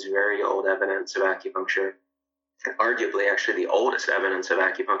India, there's very old evidence of acupuncture. Arguably, actually, the oldest evidence of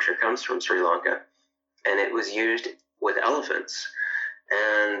acupuncture comes from Sri Lanka, and it was used with elephants.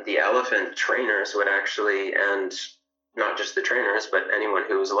 And the elephant trainers would actually, and not just the trainers, but anyone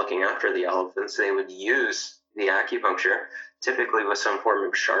who was looking after the elephants, they would use the acupuncture, typically with some form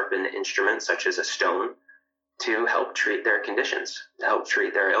of sharpened instrument, such as a stone, to help treat their conditions, to help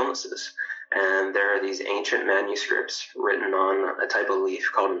treat their illnesses. And there are these ancient manuscripts written on a type of leaf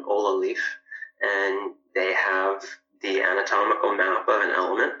called an ola leaf, and they have the anatomical map of an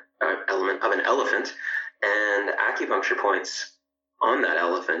element of an elephant and acupuncture points on that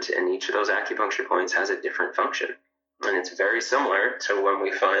elephant, and each of those acupuncture points has a different function. And it's very similar to when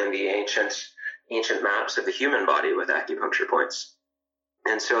we find the ancient maps of the human body with acupuncture points.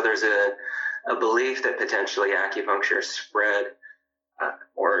 And so there's a belief that potentially acupuncture spread,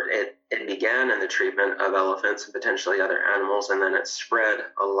 or it began in the treatment of elephants and potentially other animals, and then it spread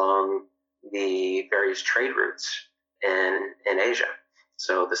along the various trade routes in Asia.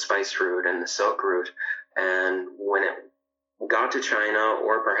 So the spice route and the silk route. And when it got to China,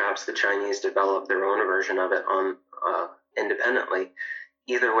 or perhaps the Chinese developed their own version of it independently,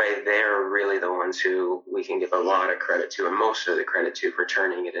 either way, they're really the ones who we can give a lot of credit to, and most of the credit to, for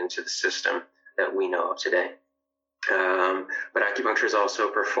turning it into the system that we know of today. But acupuncture is also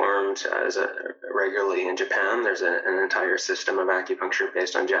performed regularly in Japan. There's an entire system of acupuncture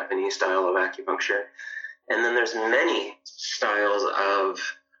based on Japanese style of acupuncture. And then there's many styles of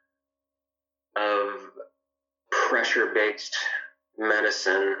pressure-based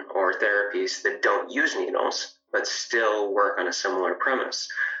medicine or therapies that don't use needles, but still work on a similar premise.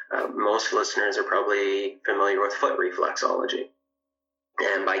 Most listeners are probably familiar with foot reflexology.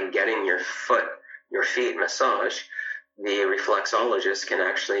 And by getting your feet massaged, the reflexologist can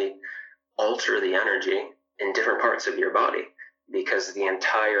actually alter the energy in different parts of your body, because the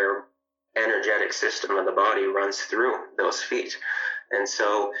entire energetic system of the body runs through those feet. And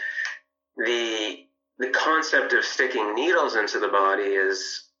so the concept of sticking needles into the body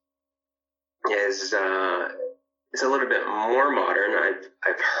is a little bit more modern.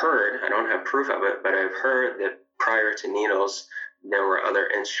 I've heard, I don't have proof of it, but I've heard that prior to needles, there were other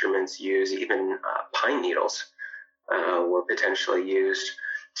instruments used. Even pine needles were potentially used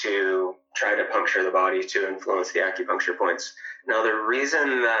to try to puncture the body to influence the acupuncture points. Now, the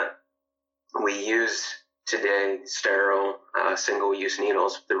reason that we use today sterile single-use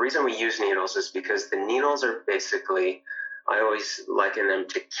needles. The reason we use needles is because the needles are basically, I always liken them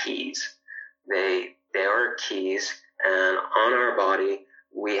to keys. They are keys, and on our body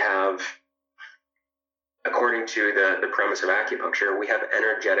we have, according to the premise of acupuncture, we have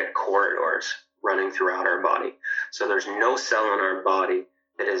energetic corridors running throughout our body. So there's no cell in our body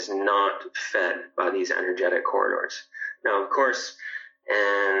that is not fed by these energetic corridors. Now, of course,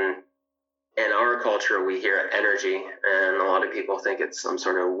 in our culture, we hear energy, and a lot of people think it's some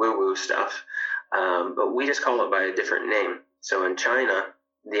sort of woo-woo stuff, but we just call it by a different name. So in China,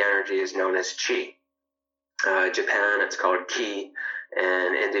 the energy is known as qi. Japan, it's called ki,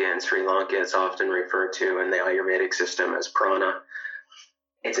 and India and Sri Lanka, it's often referred to in the Ayurvedic system as prana.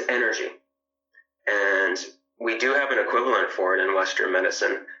 It's energy. And we do have an equivalent for it in Western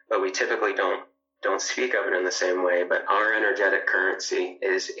medicine, but we typically don't speak of it in the same way. But our energetic currency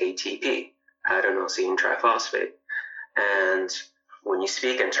is ATP, adenosine triphosphate. And when you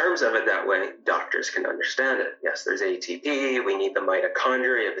speak in terms of it that way, doctors can understand it. Yes, there's ATP. We need the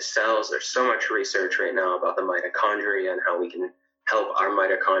mitochondria of the cells. There's so much research right now about the mitochondria and how we can help our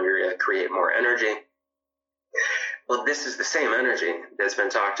mitochondria create more energy. Well, this is the same energy that's been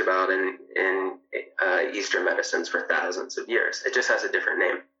talked about in Eastern medicines for thousands of years. It just has a different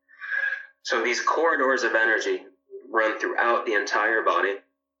name. So these corridors of energy run throughout the entire body.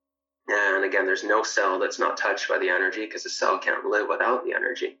 And again, there's no cell that's not touched by the energy, because a cell can't live without the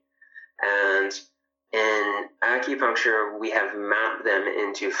energy. And in acupuncture, we have mapped them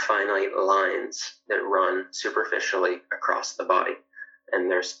into finite lines that run superficially across the body. And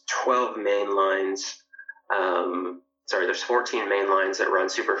there's 12 main lines. There's 14 main lines that run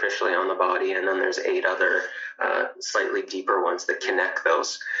superficially on the body, and then there's 8 other slightly deeper ones that connect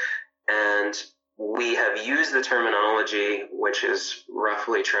those. And we have used the terminology, which is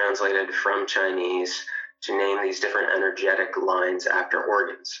roughly translated from Chinese, to name these different energetic lines after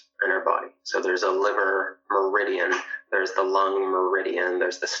organs in our body. So there's a liver meridian, there's the lung meridian,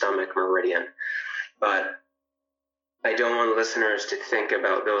 there's the stomach meridian. But I don't want listeners to think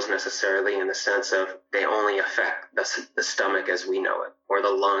about those necessarily in the sense of they only affect the stomach as we know it, or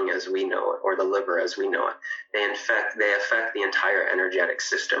the lung as we know it, or the liver as we know it. They affect the entire energetic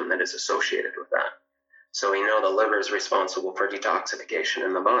system that is associated with that. So we know the liver is responsible for detoxification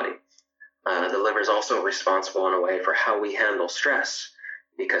in the body. The liver is also responsible in a way for how we handle stress,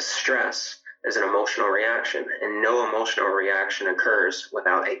 because stress is an emotional reaction, and no emotional reaction occurs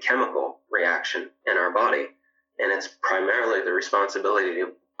without a chemical reaction in our body. And it's primarily the responsibility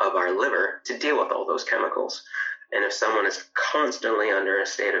of our liver to deal with all those chemicals. And if someone is constantly under a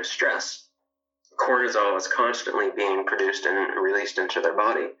state of stress, cortisol is constantly being produced and released into their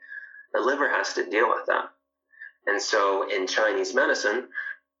body, the liver has to deal with that. And so in Chinese medicine,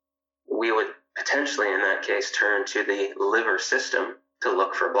 we would potentially in that case turn to the liver system to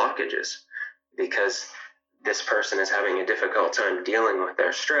look for blockages, because this person is having a difficult time dealing with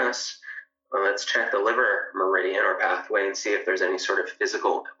their stress. Well, let's check the liver meridian or pathway and see if there's any sort of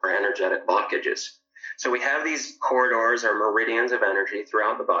physical or energetic blockages. So we have these corridors or meridians of energy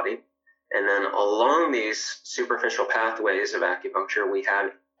throughout the body. And then along these superficial pathways of acupuncture, we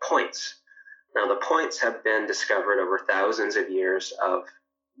have points. Now, the points have been discovered over thousands of years of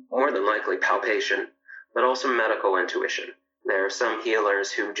more than likely palpation, but also medical intuition. There are some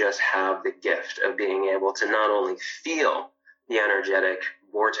healers who just have the gift of being able to not only feel the energetic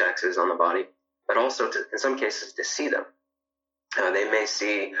vortexes on the body, but also in some cases to see them. They may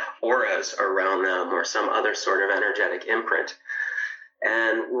see auras around them or some other sort of energetic imprint.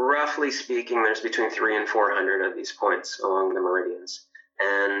 And roughly speaking, there's between 300 and 400 of these points along the meridians.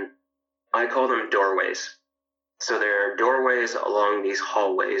 And I call them doorways. So there are doorways along these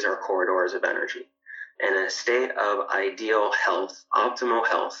hallways or corridors of energy. And in a state of ideal health, optimal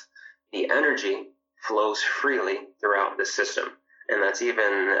health, the energy flows freely throughout the system. And that's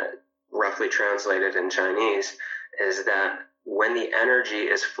even roughly translated in Chinese, is that when the energy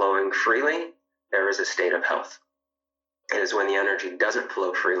is flowing freely, there is a state of health. It is when the energy doesn't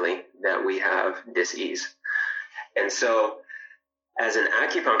flow freely that we have dis-ease. And so as an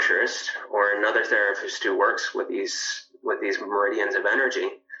acupuncturist or another therapist who works with these meridians of energy,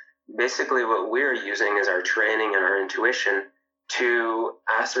 basically what we're using is our training and our intuition to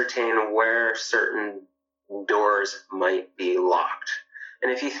ascertain where certain doors might be locked.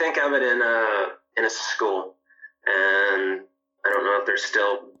 And if you think of it in a school, and I don't know if there's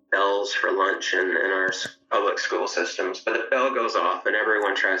still bells for lunch in our public school systems, but the bell goes off and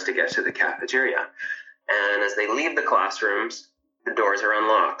everyone tries to get to the cafeteria. And as they leave the classrooms, the doors are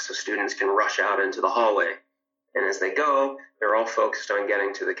unlocked so students can rush out into the hallway. And as they go, they're all focused on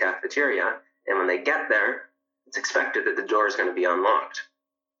getting to the cafeteria. And when they get there, it's expected that the door is going to be unlocked.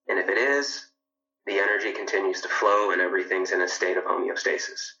 And if it is, the energy continues to flow and everything's in a state of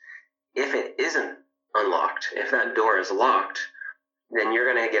homeostasis. If it isn't unlocked, if that door is locked, then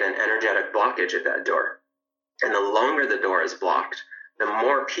you're going to get an energetic blockage at that door. And the longer the door is blocked, the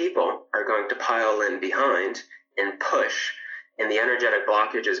more people are going to pile in behind and push, and the energetic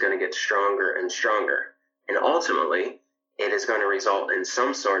blockage is going to get stronger and stronger. And ultimately, it is going to result in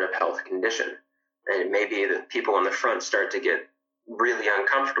some sort of health condition. And it may be that people in the front start to get really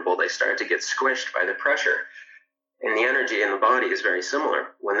uncomfortable. They start to get squished by the pressure. And the energy in the body is very similar.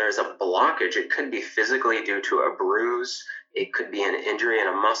 When there's a blockage, it could be physically due to a bruise. It could be an injury in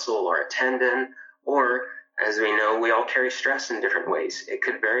a muscle or a tendon, or as we know, we all carry stress in different ways. It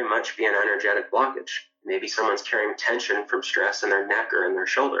could very much be an energetic blockage. Maybe someone's carrying tension from stress in their neck or in their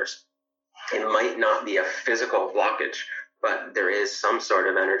shoulders. It might not be a physical blockage, but there is some sort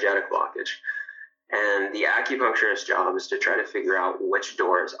of energetic blockage. And the acupuncturist's job is to try to figure out which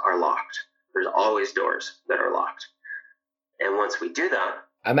doors are locked. There's always doors that are locked. And once we do that,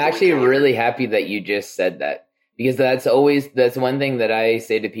 I'm actually really happy that you just said that, because that's one thing that I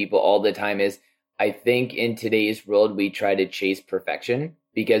say to people all the time is, I think in today's world, we try to chase perfection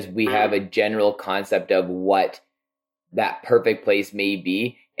because we have a general concept of what that perfect place may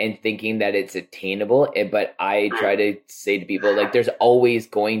be and thinking that it's attainable. But I try to say to people, like, there's always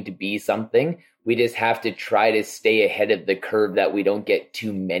going to be something. We just have to try to stay ahead of the curve that we don't get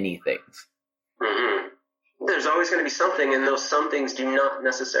too many things. Mm-hmm. There's always going to be something, and those some things do not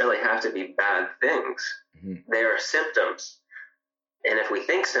necessarily have to be bad things. Mm-hmm. They are symptoms. And if we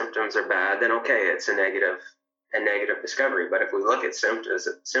think symptoms are bad, then okay, it's a negative discovery. But if we look at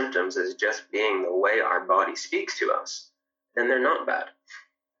symptoms as just being the way our body speaks to us, then they're not bad.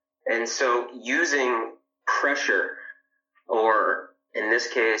 And so using pressure, or in this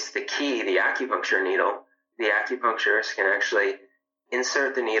case, the key, the acupuncture needle, the acupuncturist can actually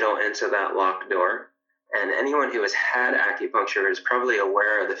insert the needle into that locked door. And anyone who has had acupuncture is probably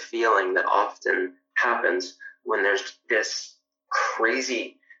aware of the feeling that often happens when there's this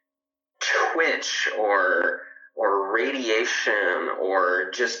crazy twitch or radiation or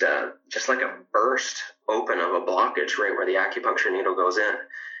just like a burst open of a blockage right where the acupuncture needle goes in.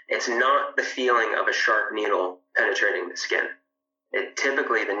 It's not the feeling of a sharp needle penetrating the skin.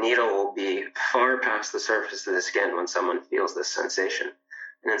 Typically the needle will be far past the surface of the skin when someone feels this sensation.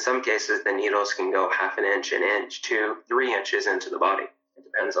 And in some cases, the needles can go half an inch, 2, 3 inches into the body. It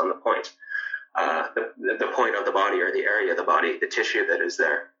depends on the point. The point of the body or the area of the body, the tissue that is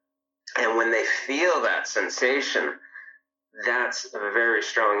there. And when they feel that sensation, that's a very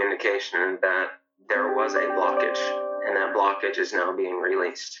strong indication that there was a blockage, and that blockage is now being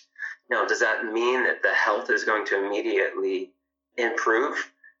released. Now, does that mean that the health is going to immediately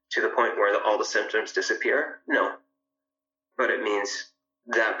improve to the point where all the symptoms disappear? No. But it means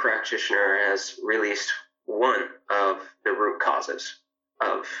that practitioner has released one of the root causes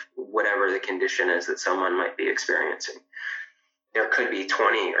of whatever the condition is that someone might be experiencing. There could be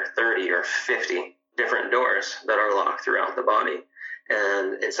 20 or 30 or 50 different doors that are locked throughout the body.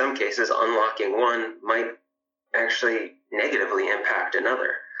 And in some cases, unlocking one might actually negatively impact another.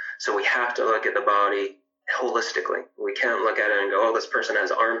 So we have to look at the body holistically. We can't look at it and go, oh, this person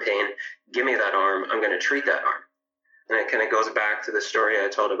has arm pain. Give me that arm. I'm going to treat that arm. And it kind of goes back to the story I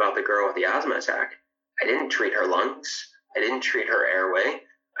told about the girl with the asthma attack. I didn't treat her lungs. I didn't treat her airway.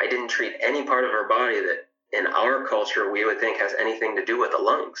 I didn't treat any part of her body that in our culture we would think has anything to do with the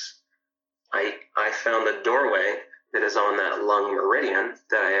lungs. I found the doorway that is on that lung meridian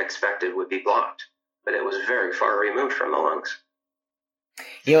that I expected would be blocked, but it was very far removed from the lungs.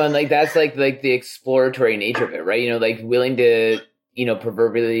 You know, and like that's like the exploratory nature of it, right? You know, like willing to, you know,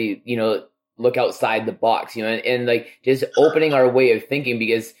 proverbially, you know, look outside the box, you know, and like just opening our way of thinking,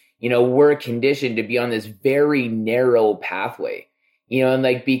 because, you know, we're conditioned to be on this very narrow pathway, you know, and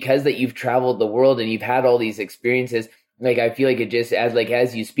like because that you've traveled the world and you've had all these experiences, like I feel like it just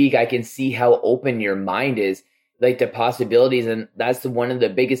as you speak, I can see how open your mind is like to possibilities. And that's one of the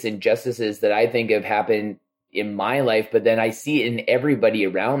biggest injustices that I think have happened in my life. But then I see it in everybody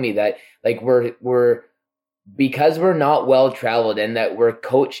around me that like we're because we're not well traveled and that we're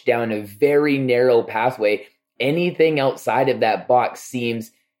coached down a very narrow pathway, anything outside of that box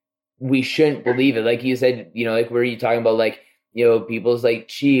seems we shouldn't believe it. Like you said, you know, like were you talking about like, you know, people's like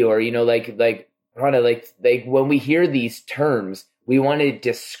chi or, you know, like prana, like when we hear these terms, we want to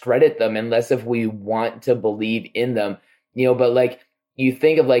discredit them unless if we want to believe in them, you know, but like you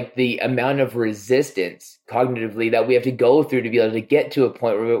think of like the amount of resistance cognitively that we have to go through to be able to get to a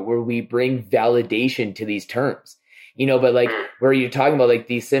point where we bring validation to these terms, you know, but like where you're talking about like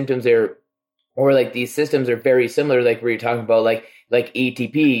these symptoms are or like these systems are very similar, like where you're talking about like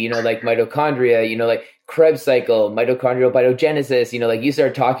ATP, like mitochondria, like Krebs cycle, mitochondrial biogenesis, like you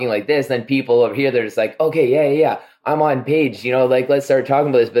start talking like this, then people over here, they're just like, okay, yeah, I'm on page, like let's start talking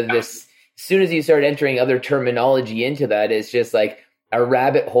about this. But this, as soon as you start entering other terminology into that, it's just like a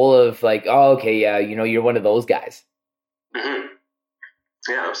rabbit hole of like, oh, okay, yeah, you're one of those guys. Mm-hmm.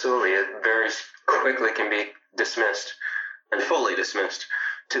 Yeah, absolutely. It very quickly can be dismissed and fully dismissed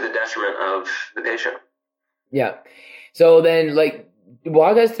to the detriment of the patient. Yeah. So then, like,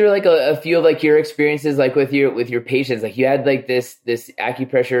 walk us through like a few of like your experiences, like with your patients. Like you had like this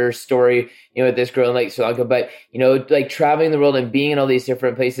acupressure story, with this girl in like Sri Lanka, but like traveling the world and being in all these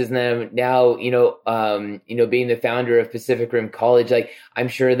different places, and then now being the founder of Pacific Rim College. Like I'm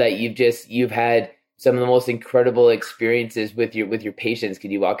sure that you've had some of the most incredible experiences with your patients.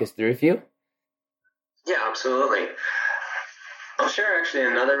 Could you walk us through a few? Yeah, absolutely. I'll share actually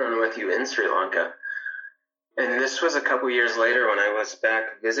another one with you in Sri Lanka. And this was a couple years later when I was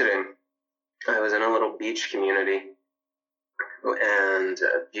back visiting. I was in a little beach community and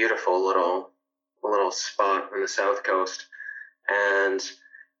a beautiful little spot on the south coast. And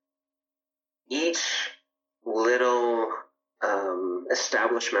each little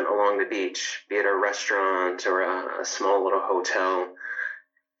establishment along the beach, be it a restaurant or a small little hotel,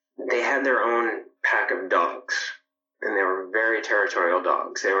 they had their own pack of dogs. And they were very territorial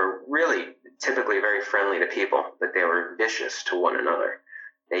dogs. They were really typically very friendly to people, but they were vicious to one another.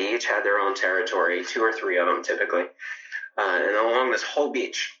 They each had their own territory, 2 or 3 of them typically, and along this whole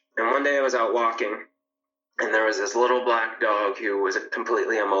beach. And one day I was out walking, and there was this little black dog who was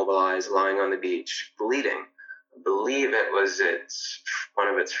completely immobilized, lying on the beach, bleeding. I believe it was one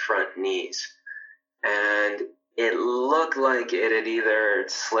of its front knees. And it looked like it had either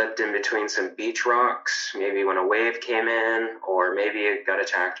slipped in between some beach rocks, maybe when a wave came in, or maybe it got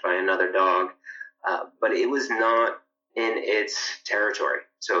attacked by another dog. But it was not in its territory.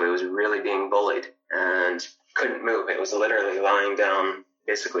 So it was really being bullied and couldn't move. It was literally lying down,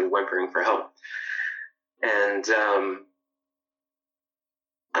 basically whimpering for help. And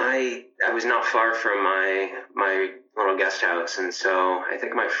I was not far from my little guest house, and so I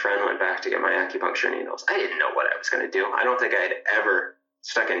think my friend went back to get my acupuncture needles. I didn't know what I was going to do. I don't think I had ever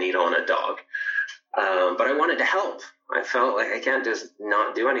stuck a needle in a dog, but I wanted to help. I felt like I can't just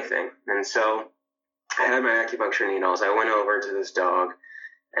not do anything, and so I had my acupuncture needles. I went over to this dog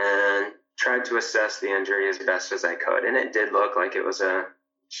and tried to assess the injury as best as I could, and it did look like it was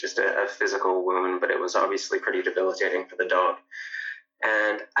just a physical wound, but it was obviously pretty debilitating for the dog.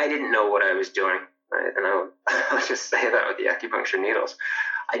 And I didn't know what I was doing. And I'll just say that with the acupuncture needles.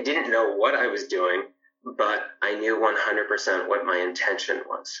 I didn't know what I was doing, but I knew 100% what my intention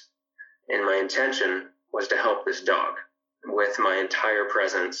was. And my intention was to help this dog with my entire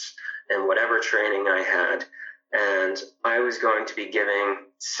presence and whatever training I had. And I was going to be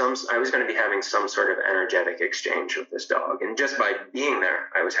having some sort of energetic exchange with this dog. And just by being there,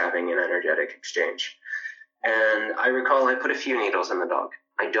 I was having an energetic exchange. And I recall I put a few needles in the dog.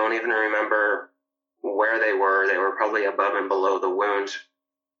 I don't even remember where they were. They were probably above and below the wound.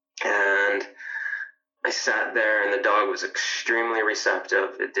 And I sat there, and the dog was extremely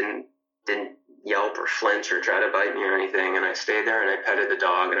receptive. It didn't yelp or flinch or try to bite me or anything. And I stayed there and I petted the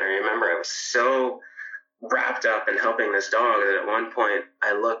dog. And I remember I was so wrapped up in helping this dog that at one point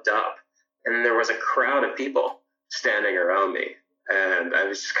I looked up and there was a crowd of people standing around me. And I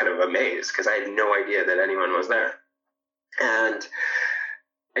was just kind of amazed because I had no idea that anyone was there. And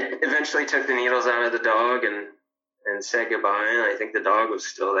I eventually took the needles out of the dog and said goodbye. And I think the dog was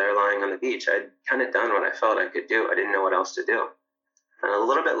still there lying on the beach. I'd kind of done what I felt I could do. I didn't know what else to do. And a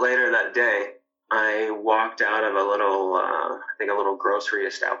little bit later that day, I walked out of a little grocery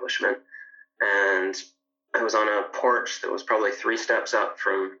establishment. And I was on a porch that was probably 3 steps up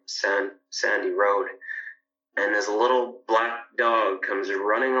from Sandy Road. And this little black dog comes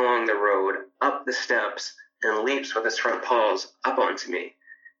running along the road, up the steps, and leaps with his front paws up onto me.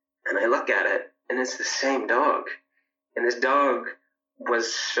 And I look at it, and it's the same dog. And this dog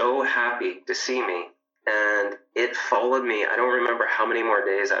was so happy to see me, and it followed me. I don't remember how many more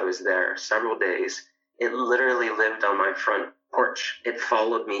days I was there, several days. It literally lived on my front porch. It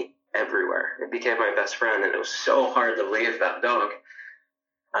followed me everywhere. It became my best friend, and it was so hard to leave that dog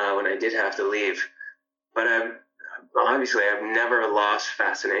when I did have to leave. But I've never lost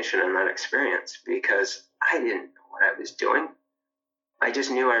fascination in that experience because I didn't know what I was doing. I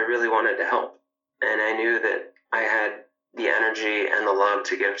just knew I really wanted to help. And I knew that I had the energy and the love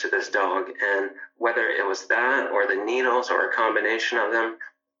to give to this dog. And whether it was that or the needles or a combination of them,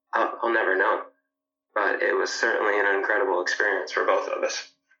 I'll never know. But it was certainly an incredible experience for both of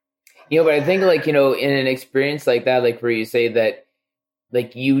us. But I think like, in an experience like that, like where you say that,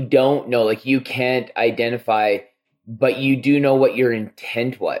 like, you don't know, like you can't identify, but you do know what your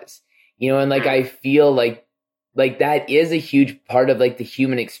intent was, and like, I feel like that is a huge part of like the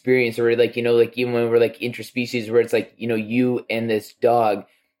human experience, or like, like even when we're like interspecies, where it's like, you and this dog,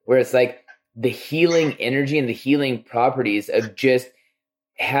 where it's like the healing energy and the healing properties of just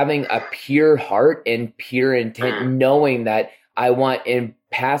having a pure heart and pure intent, knowing that I want, and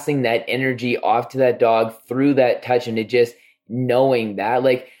passing that energy off to that dog through that touch, and it just knowing that,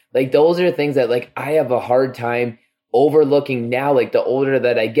 like those are things that like I have a hard time overlooking now, like the older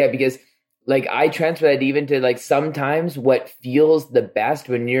that I get, because like I transfer that even to like sometimes what feels the best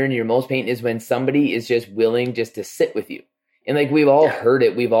when you're in your most pain is when somebody is just willing just to sit with you. And like we've all heard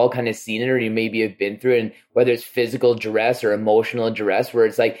it, we've all kind of seen it, or you maybe have been through it, and whether it's physical duress or emotional duress, where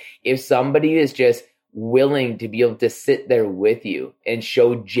it's like if somebody is just willing to be able to sit there with you and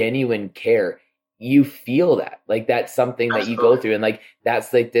show genuine care, you feel that. Like that's something that you go through, and like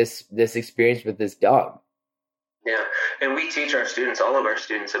that's like this experience with this dog. Yeah, and we teach our students, all of our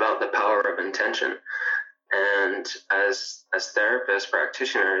students, about the power of intention. And as therapists,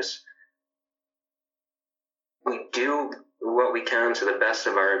 practitioners, we do what we can to the best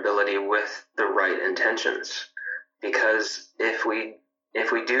of our ability with the right intentions. Because if we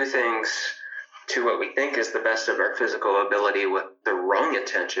do things to what we think is the best of our physical ability with the wrong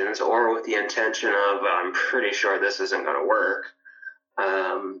intentions, or with the intention of, I'm pretty sure this isn't going to work,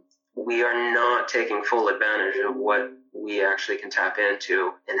 we are not taking full advantage of what we actually can tap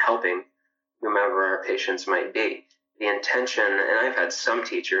into in helping whomever our patients might be. The intention, and I've had some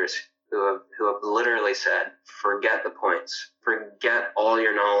teachers who have literally said, forget the points, forget all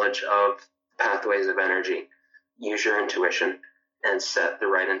your knowledge of pathways of energy, use your intuition, and set the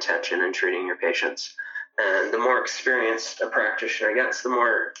right intention in treating your patients. And the more experienced a practitioner gets, the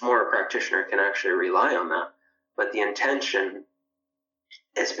more a practitioner can actually rely on that. But the intention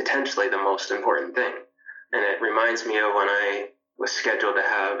is potentially the most important thing. And it reminds me of when I was scheduled to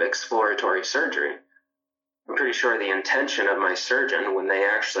have exploratory surgery. I'm pretty sure the intention of my surgeon when they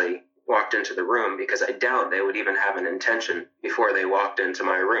actually walked into the room, because I doubt they would even have an intention before they walked into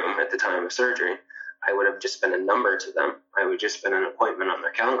my room at the time of surgery. I would have just been a number to them. I would just been an appointment on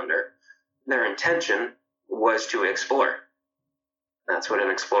their calendar. Their intention was to explore. That's what an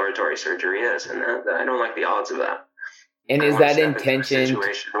exploratory surgery is, and I don't like the odds of that. And is that intention? A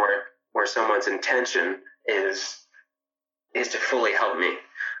situation where someone's intention is to fully help me,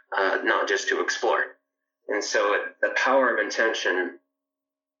 not just to explore. And so the power of intention,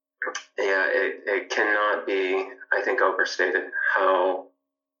 it cannot be, I think, overstated how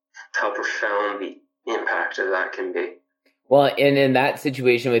profound the impact of that can be. Well, and in that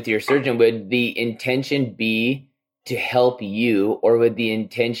situation with your surgeon, would the intention be to help you, or would the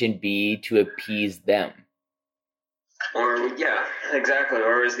intention be to appease them? Or, yeah, exactly.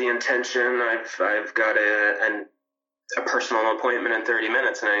 Or is the intention, I've got a personal appointment in 30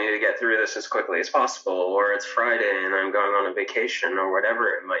 minutes and I need to get through this as quickly as possible, or it's Friday and I'm going on a vacation, or whatever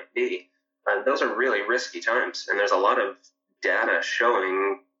it might be. Those are really risky times, and there's a lot of data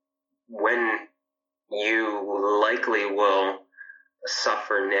showing when you likely will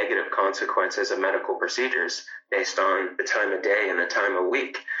suffer negative consequences of medical procedures based on the time of day and the time of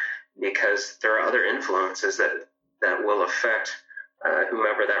week, because there are other influences that will affect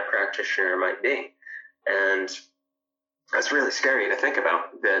whomever that practitioner might be. And that's really scary to think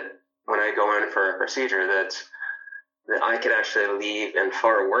about, that when I go in for a procedure that I could actually leave in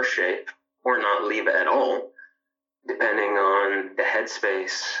far worse shape, or not leave at all, depending on the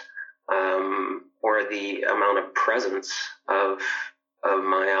headspace or the amount of presence of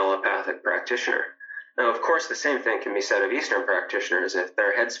my allopathic practitioner. Now, of course, the same thing can be said of Eastern practitioners. If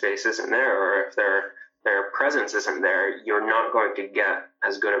their headspace isn't there, or if their presence isn't there, you're not going to get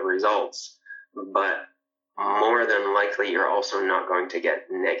as good of results. But more than likely, you're also not going to get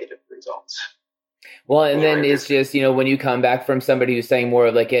negative results. Well, and then it's just, when you come back from somebody who's saying more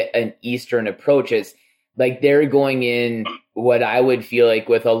of like an Eastern approach, it's like they're going in what I would feel like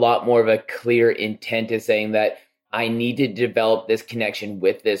with a lot more of a clear intent, is saying that I need to develop this connection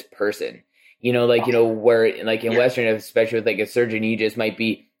with this person. Where like in Western, especially with like a surgeon, you just might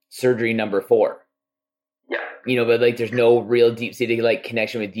be surgery number 4. Yeah. But like there's no real deep-seated like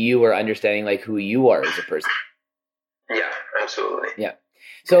connection with you, or understanding like who you are as a person. Yeah, absolutely. Yeah.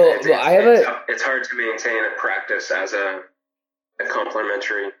 So it's hard to maintain a practice as a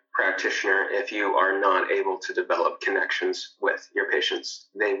complementary practitioner if you are not able to develop connections with your patients.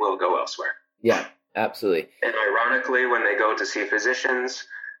 They will go elsewhere. Yeah, absolutely. And ironically, when they go to see physicians,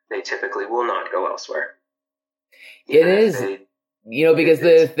 they typically will not go elsewhere. It is. Because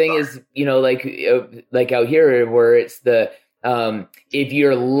the thing is, like out here where it's if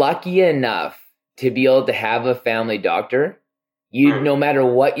you're lucky enough to be able to have a family doctor, no matter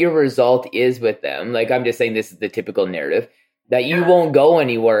what your result is with them, like I'm just saying, this is the typical narrative, that you won't go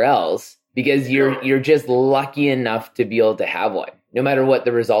anywhere else because you're just lucky enough to be able to have one, no matter what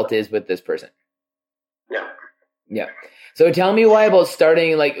the result is with this person. Yeah. Yeah. So tell me why about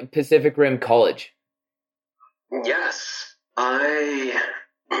starting like Pacific Rim College. Yes. I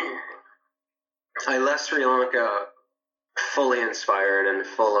left Sri Lanka fully inspired and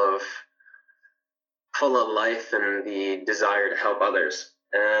full of life and the desire to help others.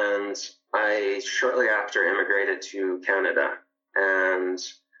 And I shortly after immigrated to Canada, and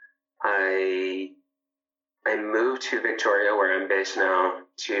I moved to Victoria, where I'm based now,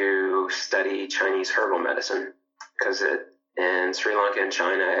 to study Chinese herbal medicine, because in Sri Lanka and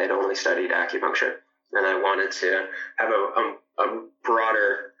China, I had only studied acupuncture, and I wanted to have a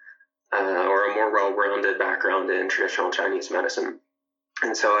broader or a more well-rounded background in traditional Chinese medicine.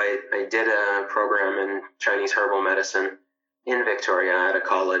 And so I did a program in Chinese herbal medicine in Victoria at a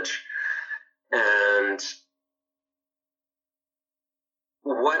college. And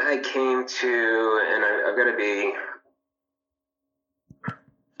what I came to, and I've got to be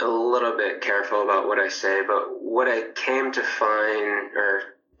a little bit careful about what I say, but what I came to find or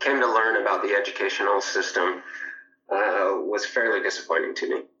came to learn about the educational system was fairly disappointing to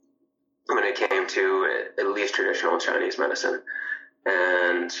me when it came to at least traditional Chinese medicine.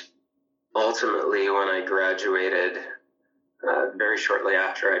 And ultimately, when I graduated, very shortly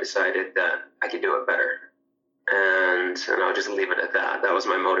after, I decided that I could do it better. And I'll just leave it at that. That was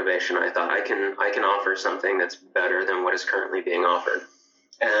my motivation. I thought I can offer something that's better than what is currently being offered.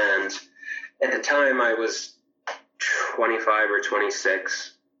 And at the time, I was 25 or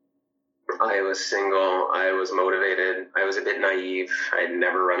 26. I was single. I was motivated. I was a bit naive. I had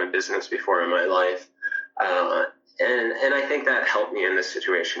never run a business before in my life. And I think that helped me in this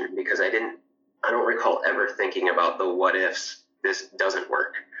situation, because I don't recall ever thinking about the what ifs. This doesn't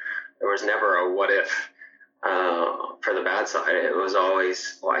work. There was never a what if for the bad side. It was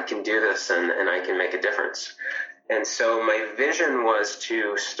always, well, I can do this and I can make a difference. And so my vision was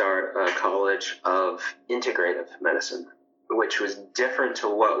to start a college of integrative medicine, which was different to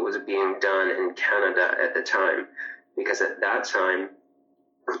what was being done in Canada at the time, because at that time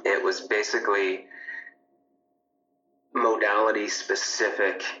it was basically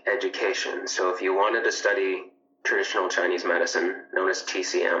modality-specific education. So if you wanted to study traditional Chinese medicine, known as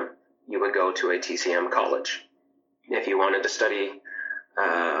TCM, you would go to a TCM college. If you wanted to study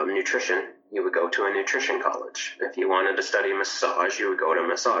nutrition, you would go to a nutrition college. If you wanted to study massage, you would go to a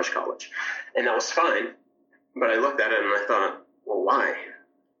massage college. And that was fine. But I looked at it and I thought, well, why?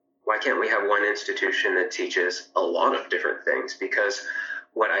 Why can't we have one institution that teaches a lot of different things? Because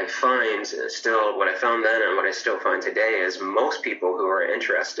what I find still, what I found then and what I still find today, is most people who are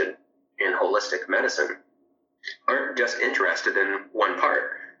interested in holistic medicine aren't just interested in one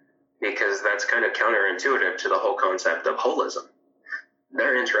part, because that's kind of counterintuitive to the whole concept of holism.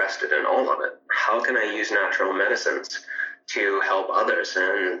 They're interested in all of it. How can I use natural medicines to help others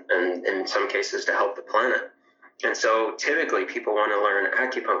and in some cases to help the planet? And so typically people want to learn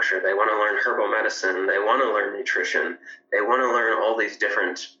acupuncture, they want to learn herbal medicine, they want to learn nutrition, they want to learn all these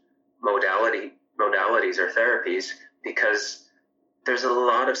different modalities or therapies, because there's a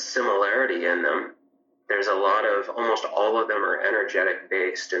lot of similarity in them. There's a lot of, almost all of them are energetic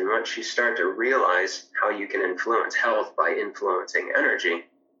based. And once you start to realize how you can influence health by influencing energy,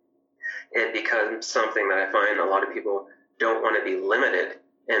 it becomes something that I find a lot of people don't want to be limited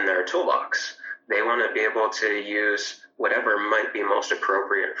in their toolbox. They want to be able to use whatever might be most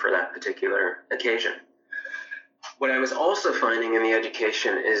appropriate for that particular occasion. What I was also finding in the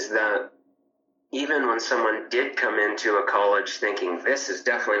education is that even when someone did come into a college thinking, this is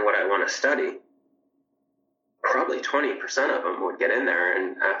definitely what I want to study, probably 20% of them would get in there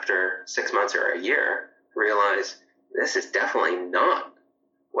and after 6 months or a year realize, this is definitely not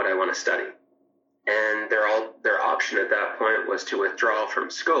what I want to study. And their option at that point was to withdraw from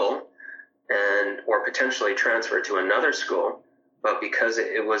school or potentially transfer to another school. But because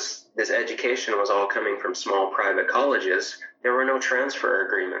this education was all coming from small private colleges, there were no transfer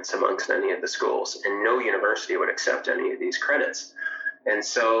agreements amongst any of the schools, and no university would accept any of these credits. And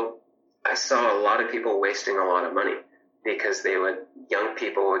so I saw a lot of people wasting a lot of money, because young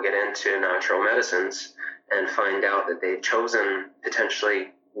people would get into natural medicines and find out that they'd chosen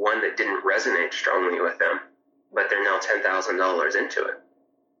potentially one that didn't resonate strongly with them, but they're now $10,000 into it.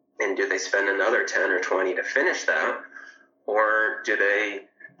 And do they spend another 10 or 20 to finish that? Or do they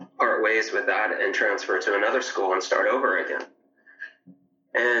part ways with that and transfer to another school and start over again?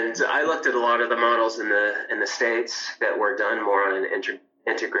 And I looked at a lot of the models in the States that were done more on an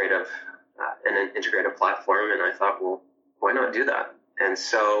integrative platform, and I thought, well, why not do that? And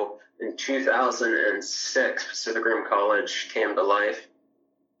so in 2006, Pacific Rim College came to life.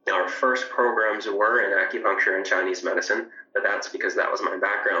 Our first programs were in acupuncture and Chinese medicine, but that's because that was my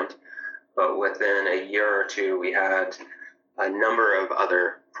background. But within a year or two, we had a number of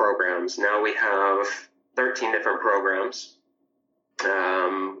other programs. Now we have 13 different programs.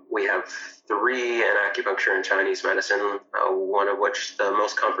 We have 3 in acupuncture and Chinese medicine, one of which, the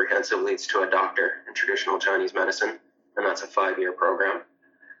most comprehensive, leads to a doctor in traditional Chinese medicine, and that's a 5-year program.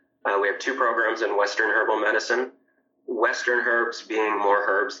 We have 2 programs in Western herbal medicine, Western herbs being more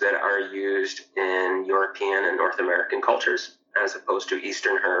herbs that are used in European and North American cultures, as opposed to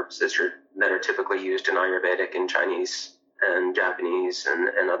Eastern herbs that are typically used in Ayurvedic and Chinese and Japanese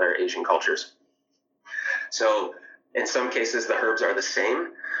and other Asian cultures. So in some cases, the herbs are the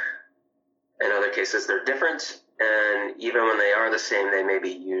same. In other cases, they're different. And even when they are the same, they may be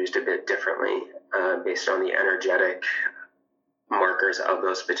used a bit differently based on the energetic markers of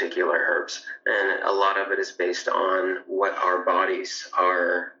those particular herbs. And a lot of it is based on what our bodies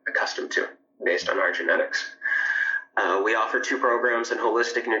are accustomed to, based on our genetics. We offer 2 programs in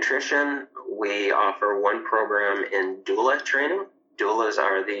holistic nutrition. We offer 1 program in doula training. Doulas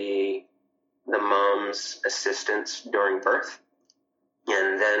are the mom's assistants during birth.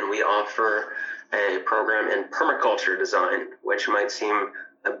 And then we offer a program in permaculture design, which might seem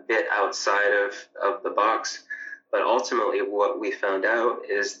a bit outside of the box. But ultimately, what we found out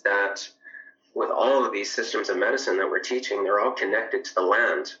is that with all of these systems of medicine that we're teaching, they're all connected to the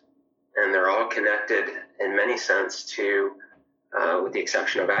land. And they're all connected in many sense to, with the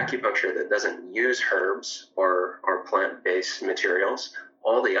exception of acupuncture that doesn't use herbs or plant-based materials,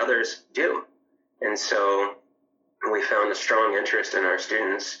 all the others do. And so we found a strong interest in our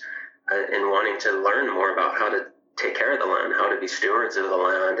students in wanting to learn more about how to take care of the land, how to be stewards of the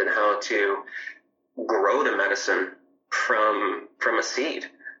land, and how to grow the medicine from a seed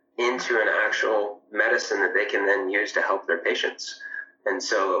into an actual medicine that they can then use to help their patients. And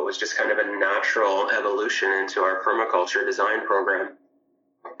so it was just kind of a natural evolution into our permaculture design program.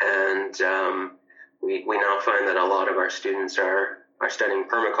 And we now find that a lot of our students are studying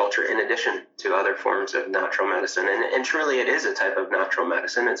permaculture in addition to other forms of natural medicine. And truly it is a type of natural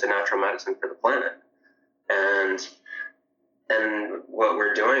medicine. It's a natural medicine for the planet. And what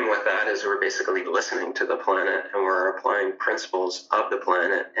we're doing with that is we're basically listening to the planet, and we're applying principles of the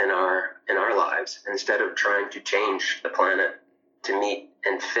planet in our lives. Instead of trying to change the planet to meet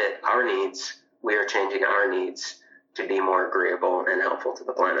and fit our needs, we are changing our needs to be more agreeable and helpful to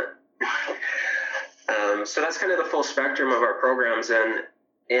the planet. So that's kind of the full spectrum of our programs, and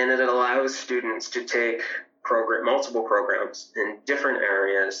it allows students to take multiple programs in different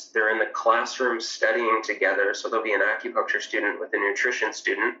areas. They're in the classroom studying together, so there'll be an acupuncture student with a nutrition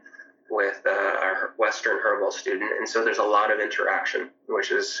student, with our Western herbal student, and so there's a lot of interaction,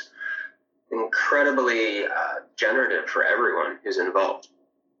 which is incredibly generative for everyone who's involved.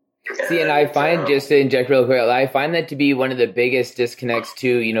 See, and I find, just to inject real quick, I find that to be one of the biggest disconnects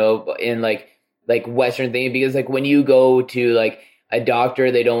too, in like Western thinking, because like when you go to like a doctor,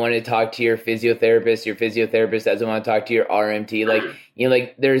 they don't want to talk to your physiotherapist doesn't want to talk to your RMT.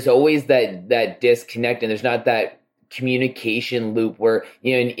 Like there's always that disconnect, and there's not that communication loop where,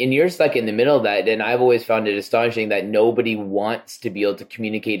 and you're stuck in the middle of that. And I've always found it astonishing that nobody wants to be able to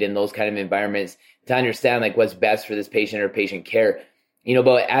communicate in those kind of environments to understand like what's best for this patient or patient care.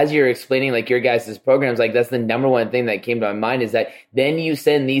 But as you're explaining like your guys' programs, like that's the number one thing that came to my mind, is that then you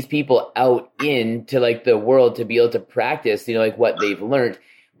send these people out into like the world to be able to practice, like what they've learned,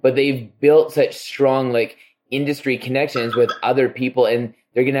 but they've built such strong like industry connections with other people, and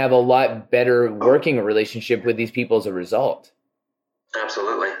they're going to have a lot better working relationship with these people as a result.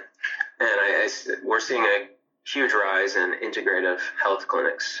 Absolutely. And we're seeing a huge rise in integrative health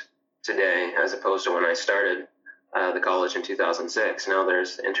clinics today, as opposed to when I started the college in 2006. Now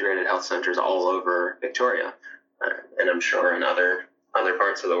there's integrated health centers all over Victoria, and I'm sure in other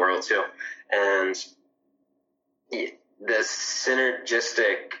parts of the world too. And the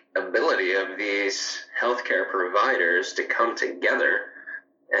synergistic ability of these healthcare providers to come together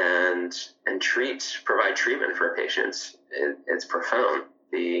and provide treatment for patients, it's profound.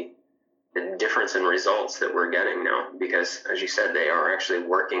 The difference in results that we're getting now, because as you said, they are actually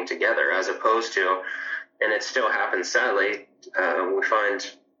working together, as opposed to, and it still happens sadly, we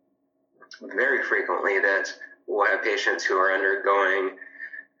find very frequently that we'll have patients who are undergoing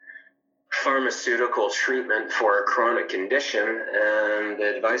pharmaceutical treatment for a chronic condition, and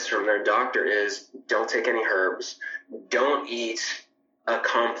the advice from their doctor is don't take any herbs, don't eat a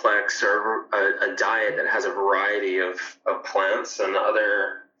complex or a diet that has a variety of plants and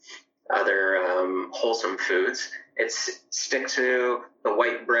other wholesome foods. It's stick to the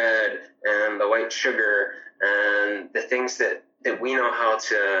white bread and the white sugar and the things that we know how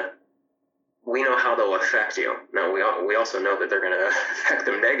they'll affect you. Now we also know that they're going to affect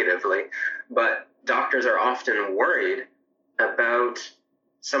them negatively, but doctors are often worried about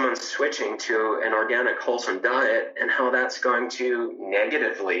someone switching to an organic, wholesome diet and how that's going to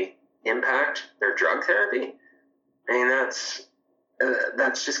negatively impact their drug therapy. I mean, that's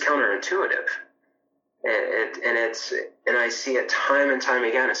just counterintuitive. And I see it time and time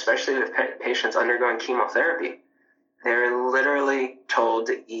again, especially with patients undergoing chemotherapy. They're literally told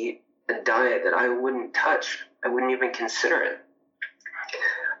to eat a diet that I wouldn't touch. I wouldn't even consider it.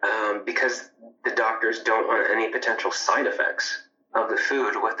 Because the doctors don't want any potential side effects of the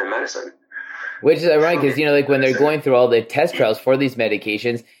food with the medicine. Which is ironic because, like when they're going through all the test trials for these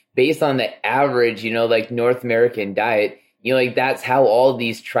medications, based on the average, like North American diet, like that's how all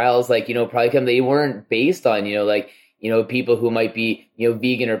these trials, probably come. They weren't based on, people who might be,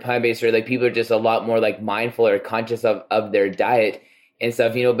 vegan or plant-based, or people are just a lot more mindful or conscious of their diet and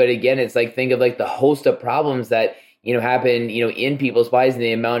stuff, but again, it's think of the host of problems that, happen, in people's bodies, and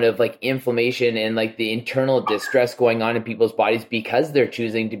the amount of inflammation and the internal distress going on in people's bodies because they're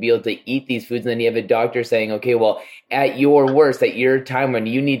choosing to be able to eat these foods. And then you have a doctor saying, okay, well, at your worst, at your time when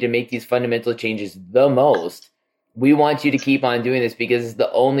you need to make these fundamental changes the most, we want you to keep on doing this because it's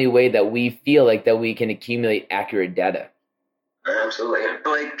the only way that we feel that we can accumulate accurate data. Absolutely.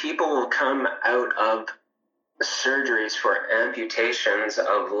 People will come out of surgeries for amputations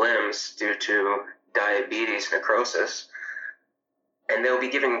of limbs due to diabetes necrosis, and they'll be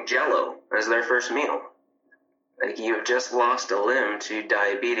giving Jell-O as their first meal. You've just lost a limb to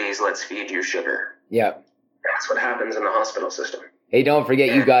diabetes, let's feed you sugar. Yeah. That's what happens in the hospital system. Hey, don't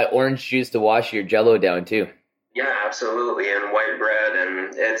forget you got orange juice to wash your Jell-O down too. Yeah, absolutely, and white bread,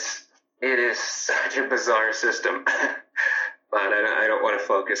 and it is such a bizarre system. But I don't want to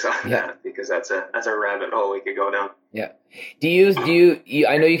focus on that because that's a rabbit hole we could go down. Yeah. Do you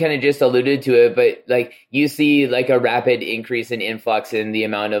I know you kind of just alluded to it, but you see a rapid increase in influx in the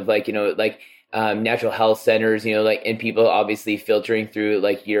amount of natural health centers, and people obviously filtering through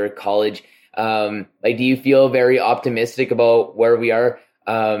your college. Do you feel very optimistic about where we are?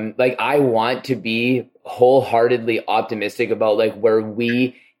 I want to be wholeheartedly optimistic about where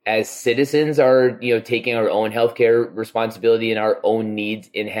we as citizens are, taking our own healthcare responsibility and our own needs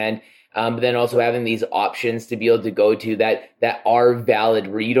in hand. But then also having these options to be able to go to that are valid,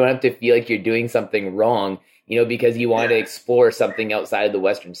 where you don't have to feel like you're doing something wrong, because you want to explore something outside of the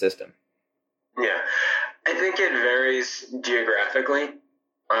Western system. Yeah, I think it varies geographically.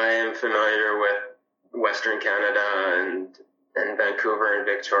 I am familiar with Western Canada and Vancouver and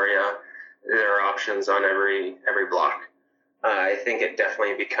Victoria. There are options on every block. I think it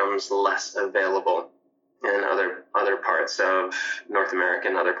definitely becomes less available in other parts of North America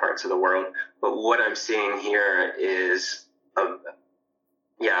and other parts of the world. But what I'm seeing here is a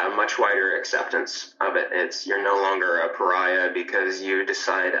much wider acceptance of it. You're no longer a pariah because you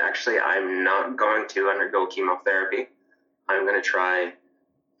decide, actually, I'm not going to undergo chemotherapy. I'm going to try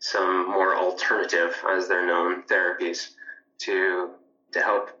some more alternative, as they're known, therapies to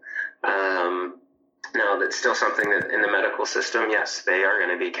help. Now, that's still something that in the medical system, yes, they are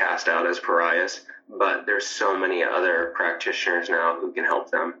going to be cast out as pariahs, but there's so many other practitioners now who can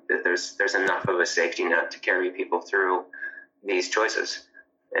help them that there's enough of a safety net to carry people through these choices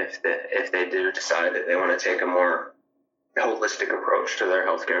if they do decide that they want to take a more holistic approach to their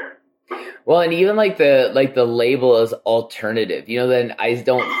healthcare. Well, and even the label is alternative, then I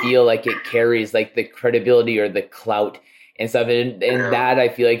don't feel like it carries the credibility or the clout and stuff, and that I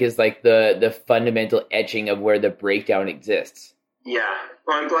feel like is the fundamental etching of where the breakdown exists. Yeah,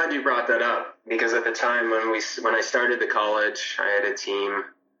 well, I'm glad you brought that up because at the time when I started the college, I had a team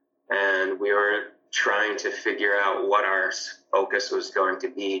and we were trying to figure out what our focus was going to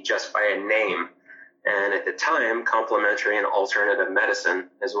be just by a name. And at the time, complementary and alternative medicine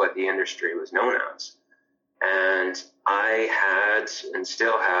is what the industry was known as. And I had and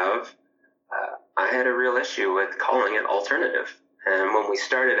still have I had a real issue with calling it alternative. And when we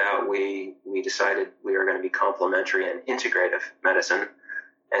started out, we decided we were going to be complementary and integrative medicine.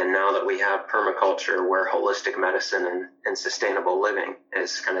 And now that we have permaculture, where holistic medicine and sustainable living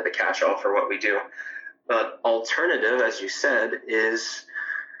is kind of the catch-all for what we do. But alternative, as you said, it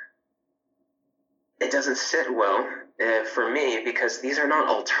doesn't sit well for me because these are not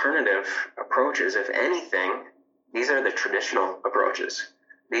alternative approaches. If anything, these are the traditional approaches.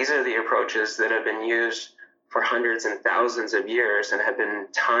 These are the approaches that have been used for hundreds and thousands of years and have been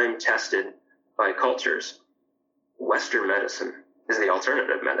time tested by cultures. Western medicine is the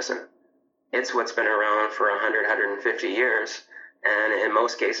alternative medicine. It's what's been around for 100, 150 years, and in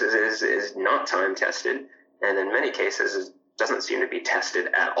most cases is not time tested, and in many cases doesn't seem to be tested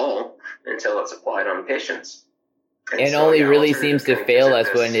at all until it's applied on patients. And so, only really seems to fail us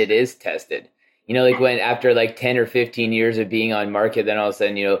when it is tested. You know, like when after like 10 or 15 years of being on market, then all of a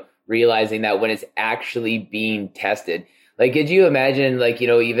sudden, you know, realizing that when it's actually being tested. Like, could you imagine, like, you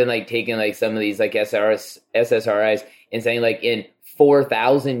know, even like taking like some of these like SSRIs and saying like in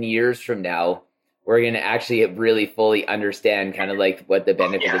 4,000 years from now, we're going to actually really fully understand kind of like what the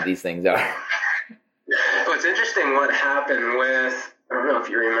benefit of these things are. Well, it's interesting what happened with, I don't know if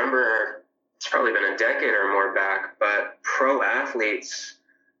you remember, it's probably been a decade or more back, but pro athletes,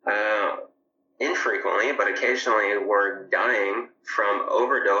 infrequently, but occasionally were dying from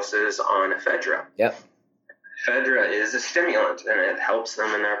overdoses on ephedra. Yep. Ephedra is a stimulant, and it helps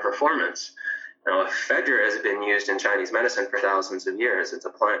them in their performance. Now, ephedra has been used in Chinese medicine for thousands of years. It's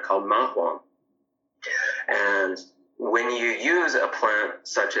a plant called ma huang. And when you use a plant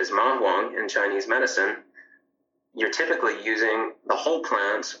such as ma huang in Chinese medicine, you're typically using the whole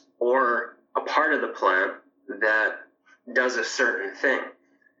plant or a part of the plant that does a certain thing.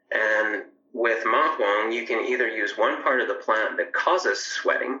 And with ma huang, you can either use one part of the plant that causes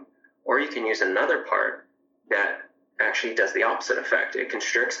sweating, or you can use another part that actually does the opposite effect. It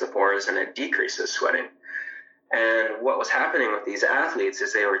constricts the pores and it decreases sweating. And what was happening with these athletes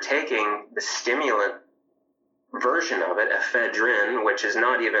is they were taking the stimulant version of it, ephedrine, which is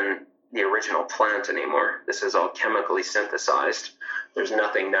not even the original plant anymore. This is all chemically synthesized. There's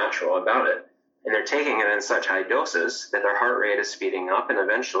nothing natural about it. And they're taking it in such high doses that their heart rate is speeding up, and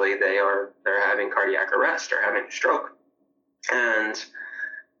eventually they're having cardiac arrest or having a stroke. And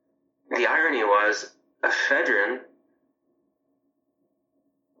the irony was, ephedrine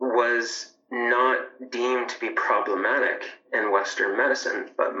was not deemed to be problematic in Western medicine,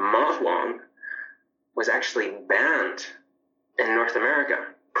 but ma huang was actually banned in North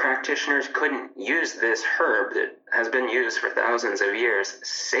America. Practitioners couldn't use this herb that has been used for thousands of years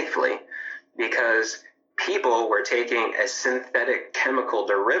safely because people were taking a synthetic chemical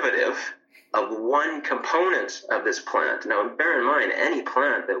derivative of one component of this plant. Now, bear in mind, any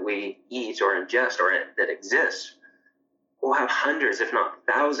plant that we eat or ingest or that exists will have hundreds, if not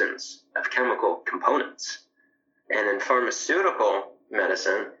thousands, of chemical components. And in pharmaceutical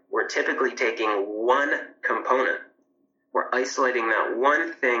medicine, we're typically taking one component. We're isolating that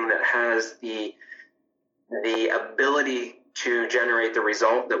one thing that has the ability to generate the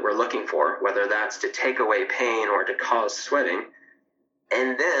result that we're looking for, whether that's to take away pain or to cause sweating.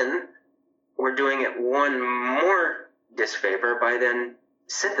 And then we're doing it one more disfavor by then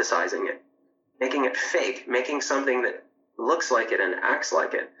synthesizing it, making it fake, making something that looks like it and acts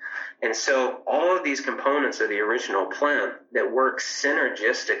like it. And so all of these components of the original plant that work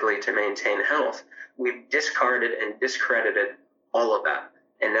synergistically to maintain health, we've discarded and discredited all of that.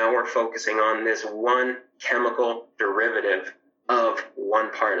 And now we're focusing on this one chemical derivative of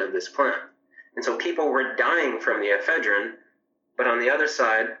one part of this plant. And so people were dying from the ephedrine, but on the other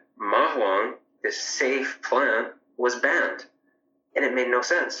side, ma huang, this safe plant, was banned. And it made no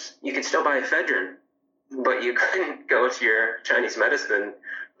sense. You could still buy ephedrine, but you couldn't go to your Chinese medicine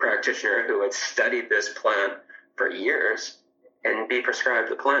practitioner who had studied this plant for years and be prescribed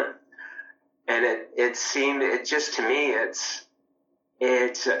the plant. And it just to me,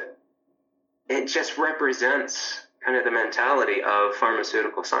 it just represents kind of the mentality of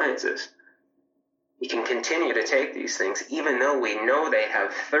pharmaceutical sciences. You can continue to take these things, even though we know they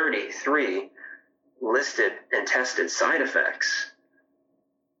have 33 listed and tested side effects.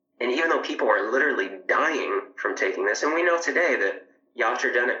 And even though people are literally dying from taking this, and we know today that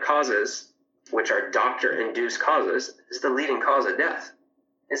iatrogenic causes, which are doctor-induced causes, is the leading cause of death.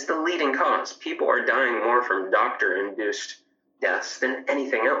 It's the leading cause. People are dying more from doctor-induced deaths than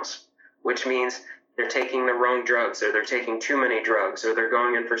anything else, which means they're taking the wrong drugs, or they're taking too many drugs, or they're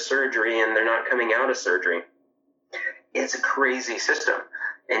going in for surgery and they're not coming out of surgery. It's a crazy system.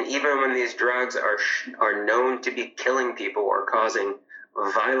 And even when these drugs are known to be killing people or causing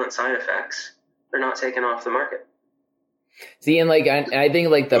violent side effects, they're not taken off the market. See, and like I think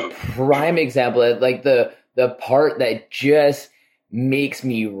like the prime example, like the part that just makes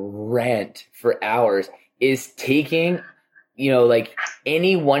me rant for hours is taking, you know, like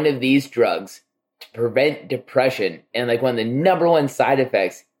any one of these drugs to prevent depression, and like one of the number one side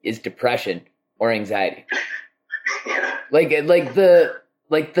effects is depression or anxiety. Yeah. Like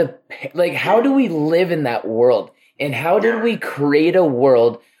how do we live in that world? And how did we create a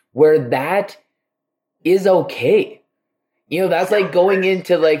world where that is okay. That's like going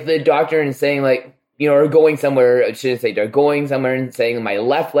into like the doctor and saying like, or going somewhere, I shouldn't say, they're going somewhere and saying my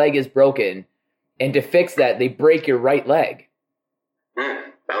left leg is broken. And to fix that, they break your right leg.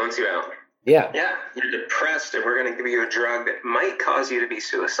 Balance you out. Yeah. Yeah, you're depressed and we're going to give you a drug that might cause you to be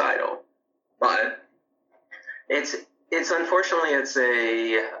suicidal. But it's unfortunately, it's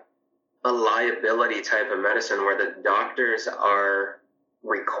a liability type of medicine where the doctors are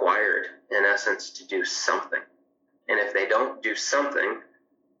required, in essence, to do something. And if they don't do something,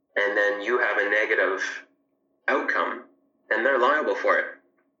 and then you have a negative outcome, then they're liable for it.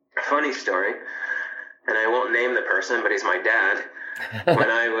 A funny story, and I won't name the person, but he's my dad. When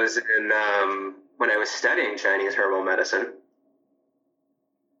I was studying Chinese herbal medicine,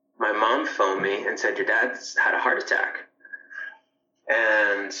 my mom phoned me and said, your dad's had a heart attack.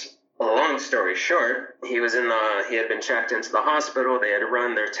 And long story short, he had been checked into the hospital. They had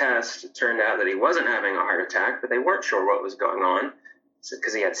run their test. It turned out that he wasn't having a heart attack, but they weren't sure what was going on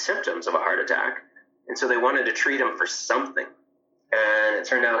because he had symptoms of a heart attack. And so they wanted to treat him for something. And it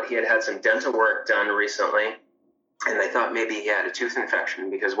turned out he had had some dental work done recently. And they thought maybe he had a tooth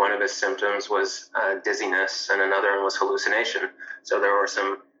infection because one of his symptoms was dizziness and another one was hallucination. So there were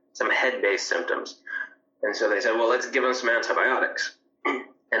some head-based symptoms. And so they said, well, let's give him some antibiotics.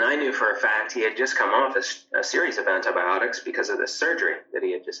 And I knew for a fact he had just come off a series of antibiotics because of this surgery that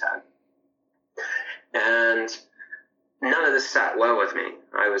he had just had. And none of this sat well with me.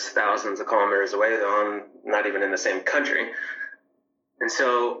 I was thousands of kilometers away, though I'm not even in the same country. And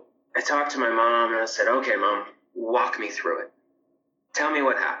so I talked to my mom and I said, okay, Mom, walk me through it. Tell me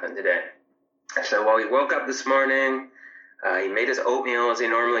what happened today. I said, well, he woke up this morning. He made his oatmeal as he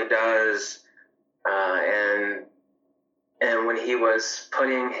normally does. And when he was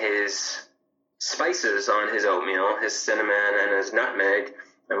putting his spices on his oatmeal, his cinnamon and his nutmeg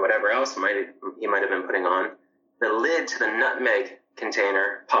and whatever else he might have been putting on, the lid to the nutmeg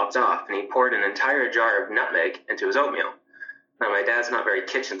container popped off and he poured an entire jar of nutmeg into his oatmeal. Now, my dad's not very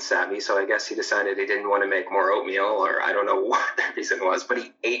kitchen savvy, so I guess he decided he didn't want to make more oatmeal, or I don't know what the reason was, but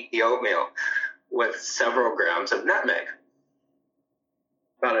he ate the oatmeal with several grams of nutmeg.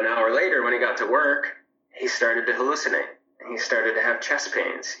 About an hour later, when he got to work, he started to hallucinate. He started to have chest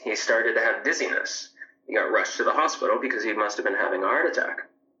pains. He started to have dizziness. He got rushed to the hospital because he must have been having a heart attack.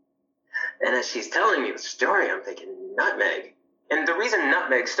 And as she's telling me the story, I'm thinking, nutmeg. And the reason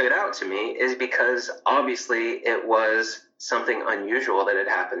nutmeg stood out to me is because obviously it was something unusual that had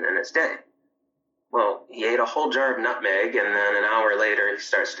happened in his day. Well, he ate a whole jar of nutmeg, and then an hour later he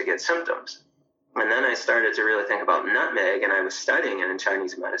starts to get symptoms. And then I started to really think about nutmeg, and I was studying it in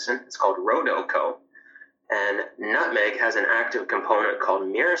Chinese medicine. It's called Rodoko. And nutmeg has an active component called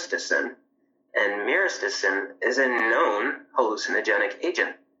myristicin, and myristicin is a known hallucinogenic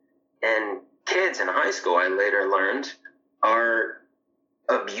agent. And kids in high school, I later learned, are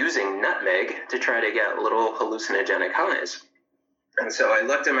abusing nutmeg to try to get little hallucinogenic highs. And so I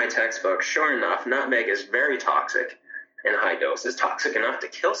looked in my textbook. Sure enough, nutmeg is very toxic in high doses, toxic enough to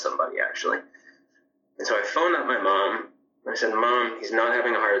kill somebody, actually. And so I phoned up my mom. I said, Mom, he's not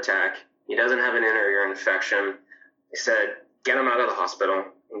having a heart attack. He doesn't have an inner ear infection. I said, get him out of the hospital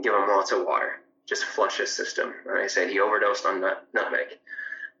and give him lots of water. Just flush his system. And I said, he overdosed on nutmeg.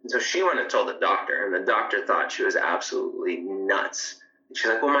 And so she went and told the doctor, and the doctor thought she was absolutely nuts. And she's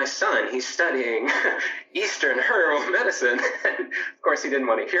like, well, my son, he's studying Eastern herbal medicine. And of course, he didn't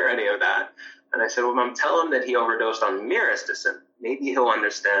want to hear any of that. And I said, well, Mom, tell him that he overdosed on myristicin. Maybe he'll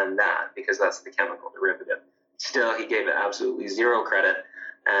understand that because that's the chemical derivative. Still, he gave it absolutely zero credit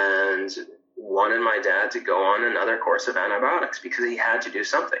and wanted my dad to go on another course of antibiotics because he had to do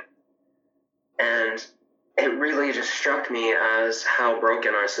something. And it really just struck me as how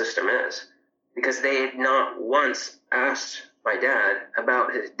broken our system is, because they had not once asked my dad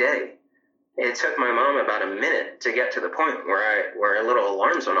about his day. It took my mom about a minute to get to the point where little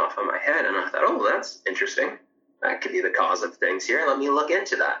alarms went off in my head, and I thought, oh, that's interesting. That could be the cause of things here. Let me look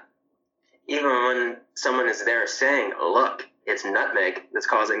into that. Even when someone is there saying, look, it's nutmeg that's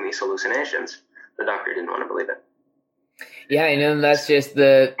causing these hallucinations, the doctor didn't want to believe it. Yeah, I know that's just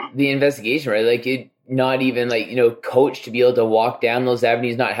the investigation, right? Like, it not even coached to be able to walk down those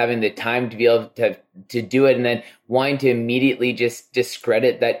avenues, not having the time to be able to do it, and then wanting to immediately just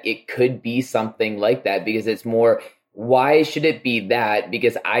discredit that it could be something like that, because it's more, why should it be that?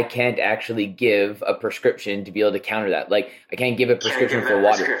 Because I can't actually give a prescription to be able to counter that. Like, I can't give a prescription for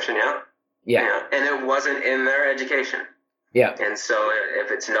water. Yeah. And it wasn't in their education. Yeah. And so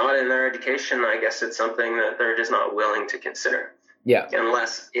if it's not in their education, I guess it's something that they're just not willing to consider. Yeah.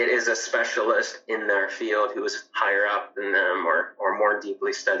 Unless it is a specialist in their field who is higher up than them or more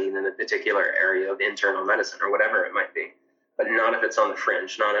deeply studied in a particular area of internal medicine or whatever it might be. But not if it's on the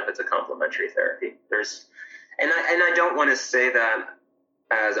fringe, not if it's a complementary therapy. And I don't want to say that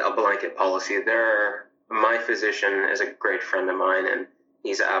as a blanket policy. My physician is a great friend of mine, and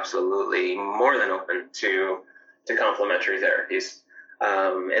he's absolutely more than open to complementary therapies.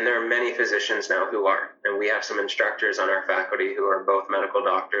 And there are many physicians now who are, and we have some instructors on our faculty who are both medical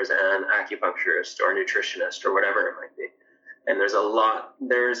doctors and acupuncturists or nutritionists or whatever it might be. And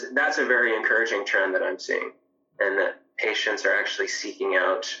that's a very encouraging trend that I'm seeing, and that patients are actually seeking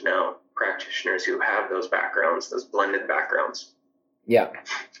out now practitioners who have those backgrounds, those blended backgrounds. Yeah.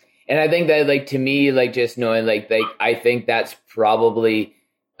 And I think that, like, to me, like, just knowing, like, I think that's probably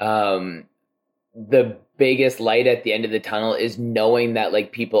the biggest light at the end of the tunnel is knowing that,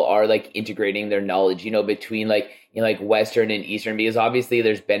 like, people are, like, integrating their knowledge, between, like, like Western and Eastern, because obviously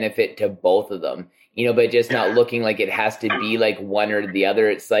there's benefit to both of them, but just not looking like it has to be like one or the other.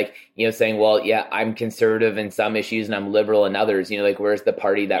 It's like, saying, well, yeah, I'm conservative in some issues and I'm liberal in others, like, where's the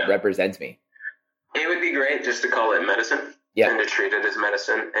party that represents me? It would be great just to call it medicine. And to treat it as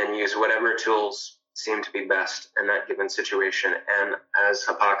medicine and use whatever tools seem to be best in that given situation. And as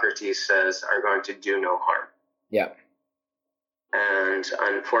Hippocrates says, are going to do no harm. Yeah. And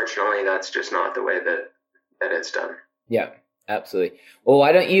unfortunately, that's just not the way that it's done. Yeah, absolutely. Well,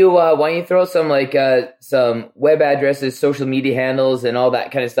 why don't you throw some web addresses, social media handles, and all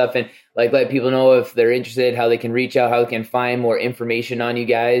that kind of stuff, and like let people know if they're interested, how they can reach out, how they can find more information on you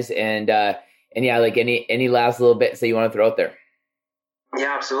guys, and yeah, like any last little bits that you want to throw out there.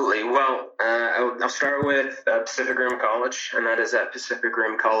 Yeah, absolutely. Well, I'll start with Pacific Rim College, and that is at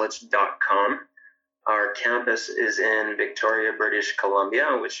pacificrimcollege.com. Our campus is in Victoria, British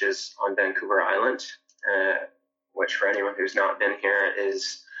Columbia, which is on Vancouver Island, which for anyone who's not been here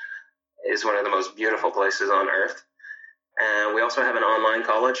is one of the most beautiful places on earth. And we also have an online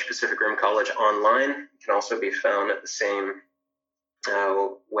college, Pacific Rim College Online. It can also be found at the same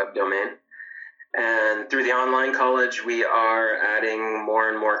web domain. And through the online college, we are adding more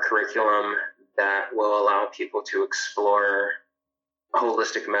and more curriculum that will allow people to explore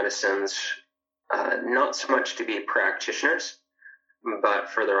holistic medicines, not so much to be practitioners, but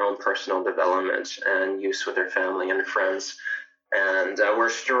for their own personal development and use with their family and friends. And we're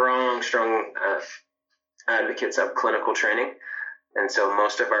strong advocates of clinical training. And so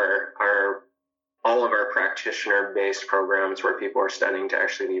most of all of our practitioner-based programs where people are studying to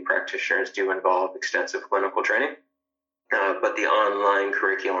actually be practitioners do involve extensive clinical training. But the online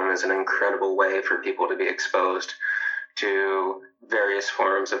curriculum is an incredible way for people to be exposed to various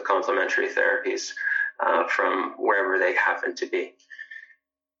forms of complementary therapies from wherever they happen to be.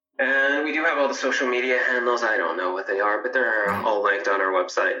 And we do have all the social media handles. I don't know what they are, but they're all linked on our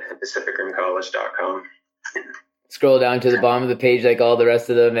website at pacificrimcollege.com. Scroll down to the bottom of the page like all the rest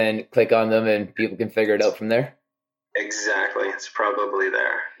of them and click on them and people can figure it out from there. Exactly. It's probably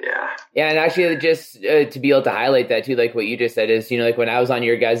there. Yeah. Yeah. And actually just to be able to highlight that too, like what you just said is, like when I was on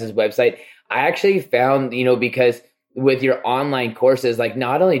your guys' website, I actually found, because with your online courses, like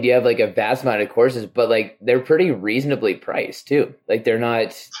not only do you have like a vast amount of courses, but like they're pretty reasonably priced too. Like they're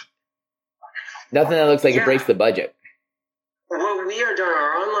not nothing that looks like it breaks the budget. What we are doing,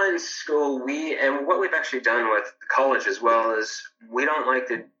 our online school, and what we've actually done with the college as well is we don't like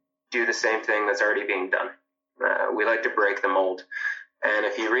to do the same thing that's already being done. We like to break the mold. And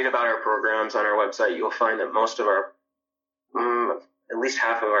if you read about our programs on our website, you'll find that most of our, at least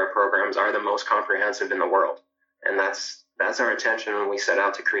half of our programs are the most comprehensive in the world. And that's our intention when we set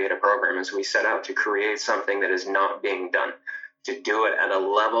out to create a program, is we set out to create something that is not being done, to do it at a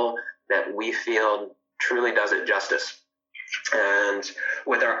level that we feel truly does it justice. And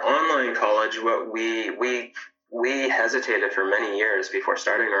with our online college, what we hesitated for many years before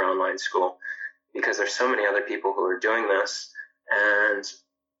starting our online school, because there's so many other people who are doing this, and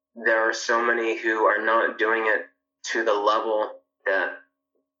there are so many who are not doing it to the level that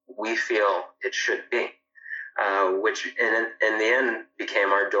we feel it should be, which in the end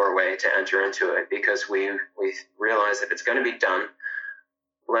became our doorway to enter into it, because we realized if it's going to be done,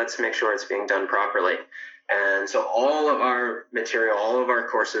 let's make sure it's being done properly. And so all of our material, all of our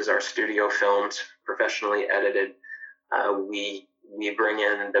courses are studio filmed, professionally edited. We bring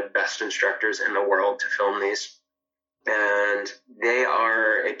in the best instructors in the world to film these. And they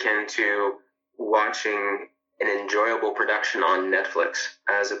are akin to watching an enjoyable production on Netflix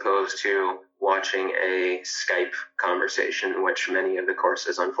as opposed to watching a Skype conversation, which many of the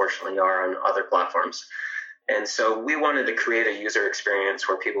courses unfortunately are on other platforms. And so we wanted to create a user experience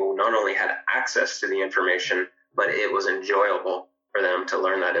where people not only had access to the information, but it was enjoyable them to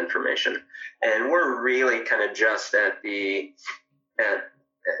learn that information. And we're really kind of just at the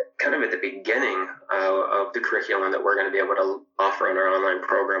beginning of the curriculum that we're going to be able to offer on our online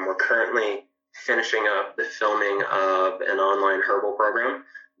program. We're currently finishing up the filming of an online herbal program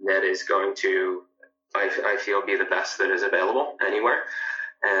that is going to, I feel, be the best that is available anywhere.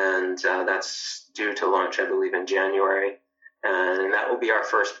 And that's due to launch, I believe, in January. And that will be our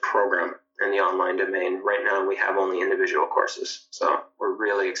first program in the online domain. Right now, we have only individual courses. So we're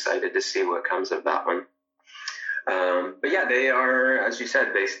really excited to see what comes of that one. But yeah, they are, as you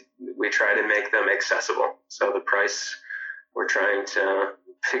said, we try to make them accessible. So the price, we're trying to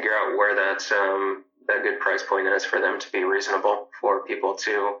figure out where that good price point is for them to be reasonable for people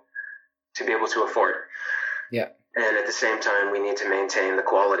to be able to afford. Yeah. And at the same time, we need to maintain the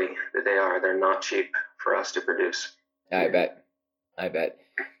quality that they are. They're not cheap for us to produce. I bet.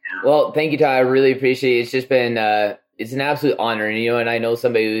 Well, thank you, Ty. I really appreciate it. It's just been, it's an absolute honor. And I know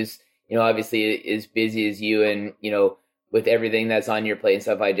somebody who's, obviously as busy as you and, with everything that's on your plate and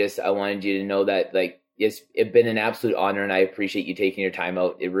stuff, I wanted you to know that, like, it's been an absolute honor, and I appreciate you taking your time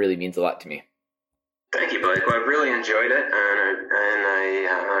out. It really means a lot to me. Thank you, Blake. Well, I've really enjoyed it, and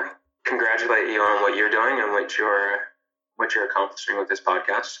I congratulate you on what you're doing and what you're accomplishing with this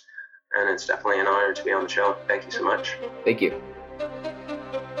podcast. And it's definitely an honor to be on the show. Thank you so much. Thank you.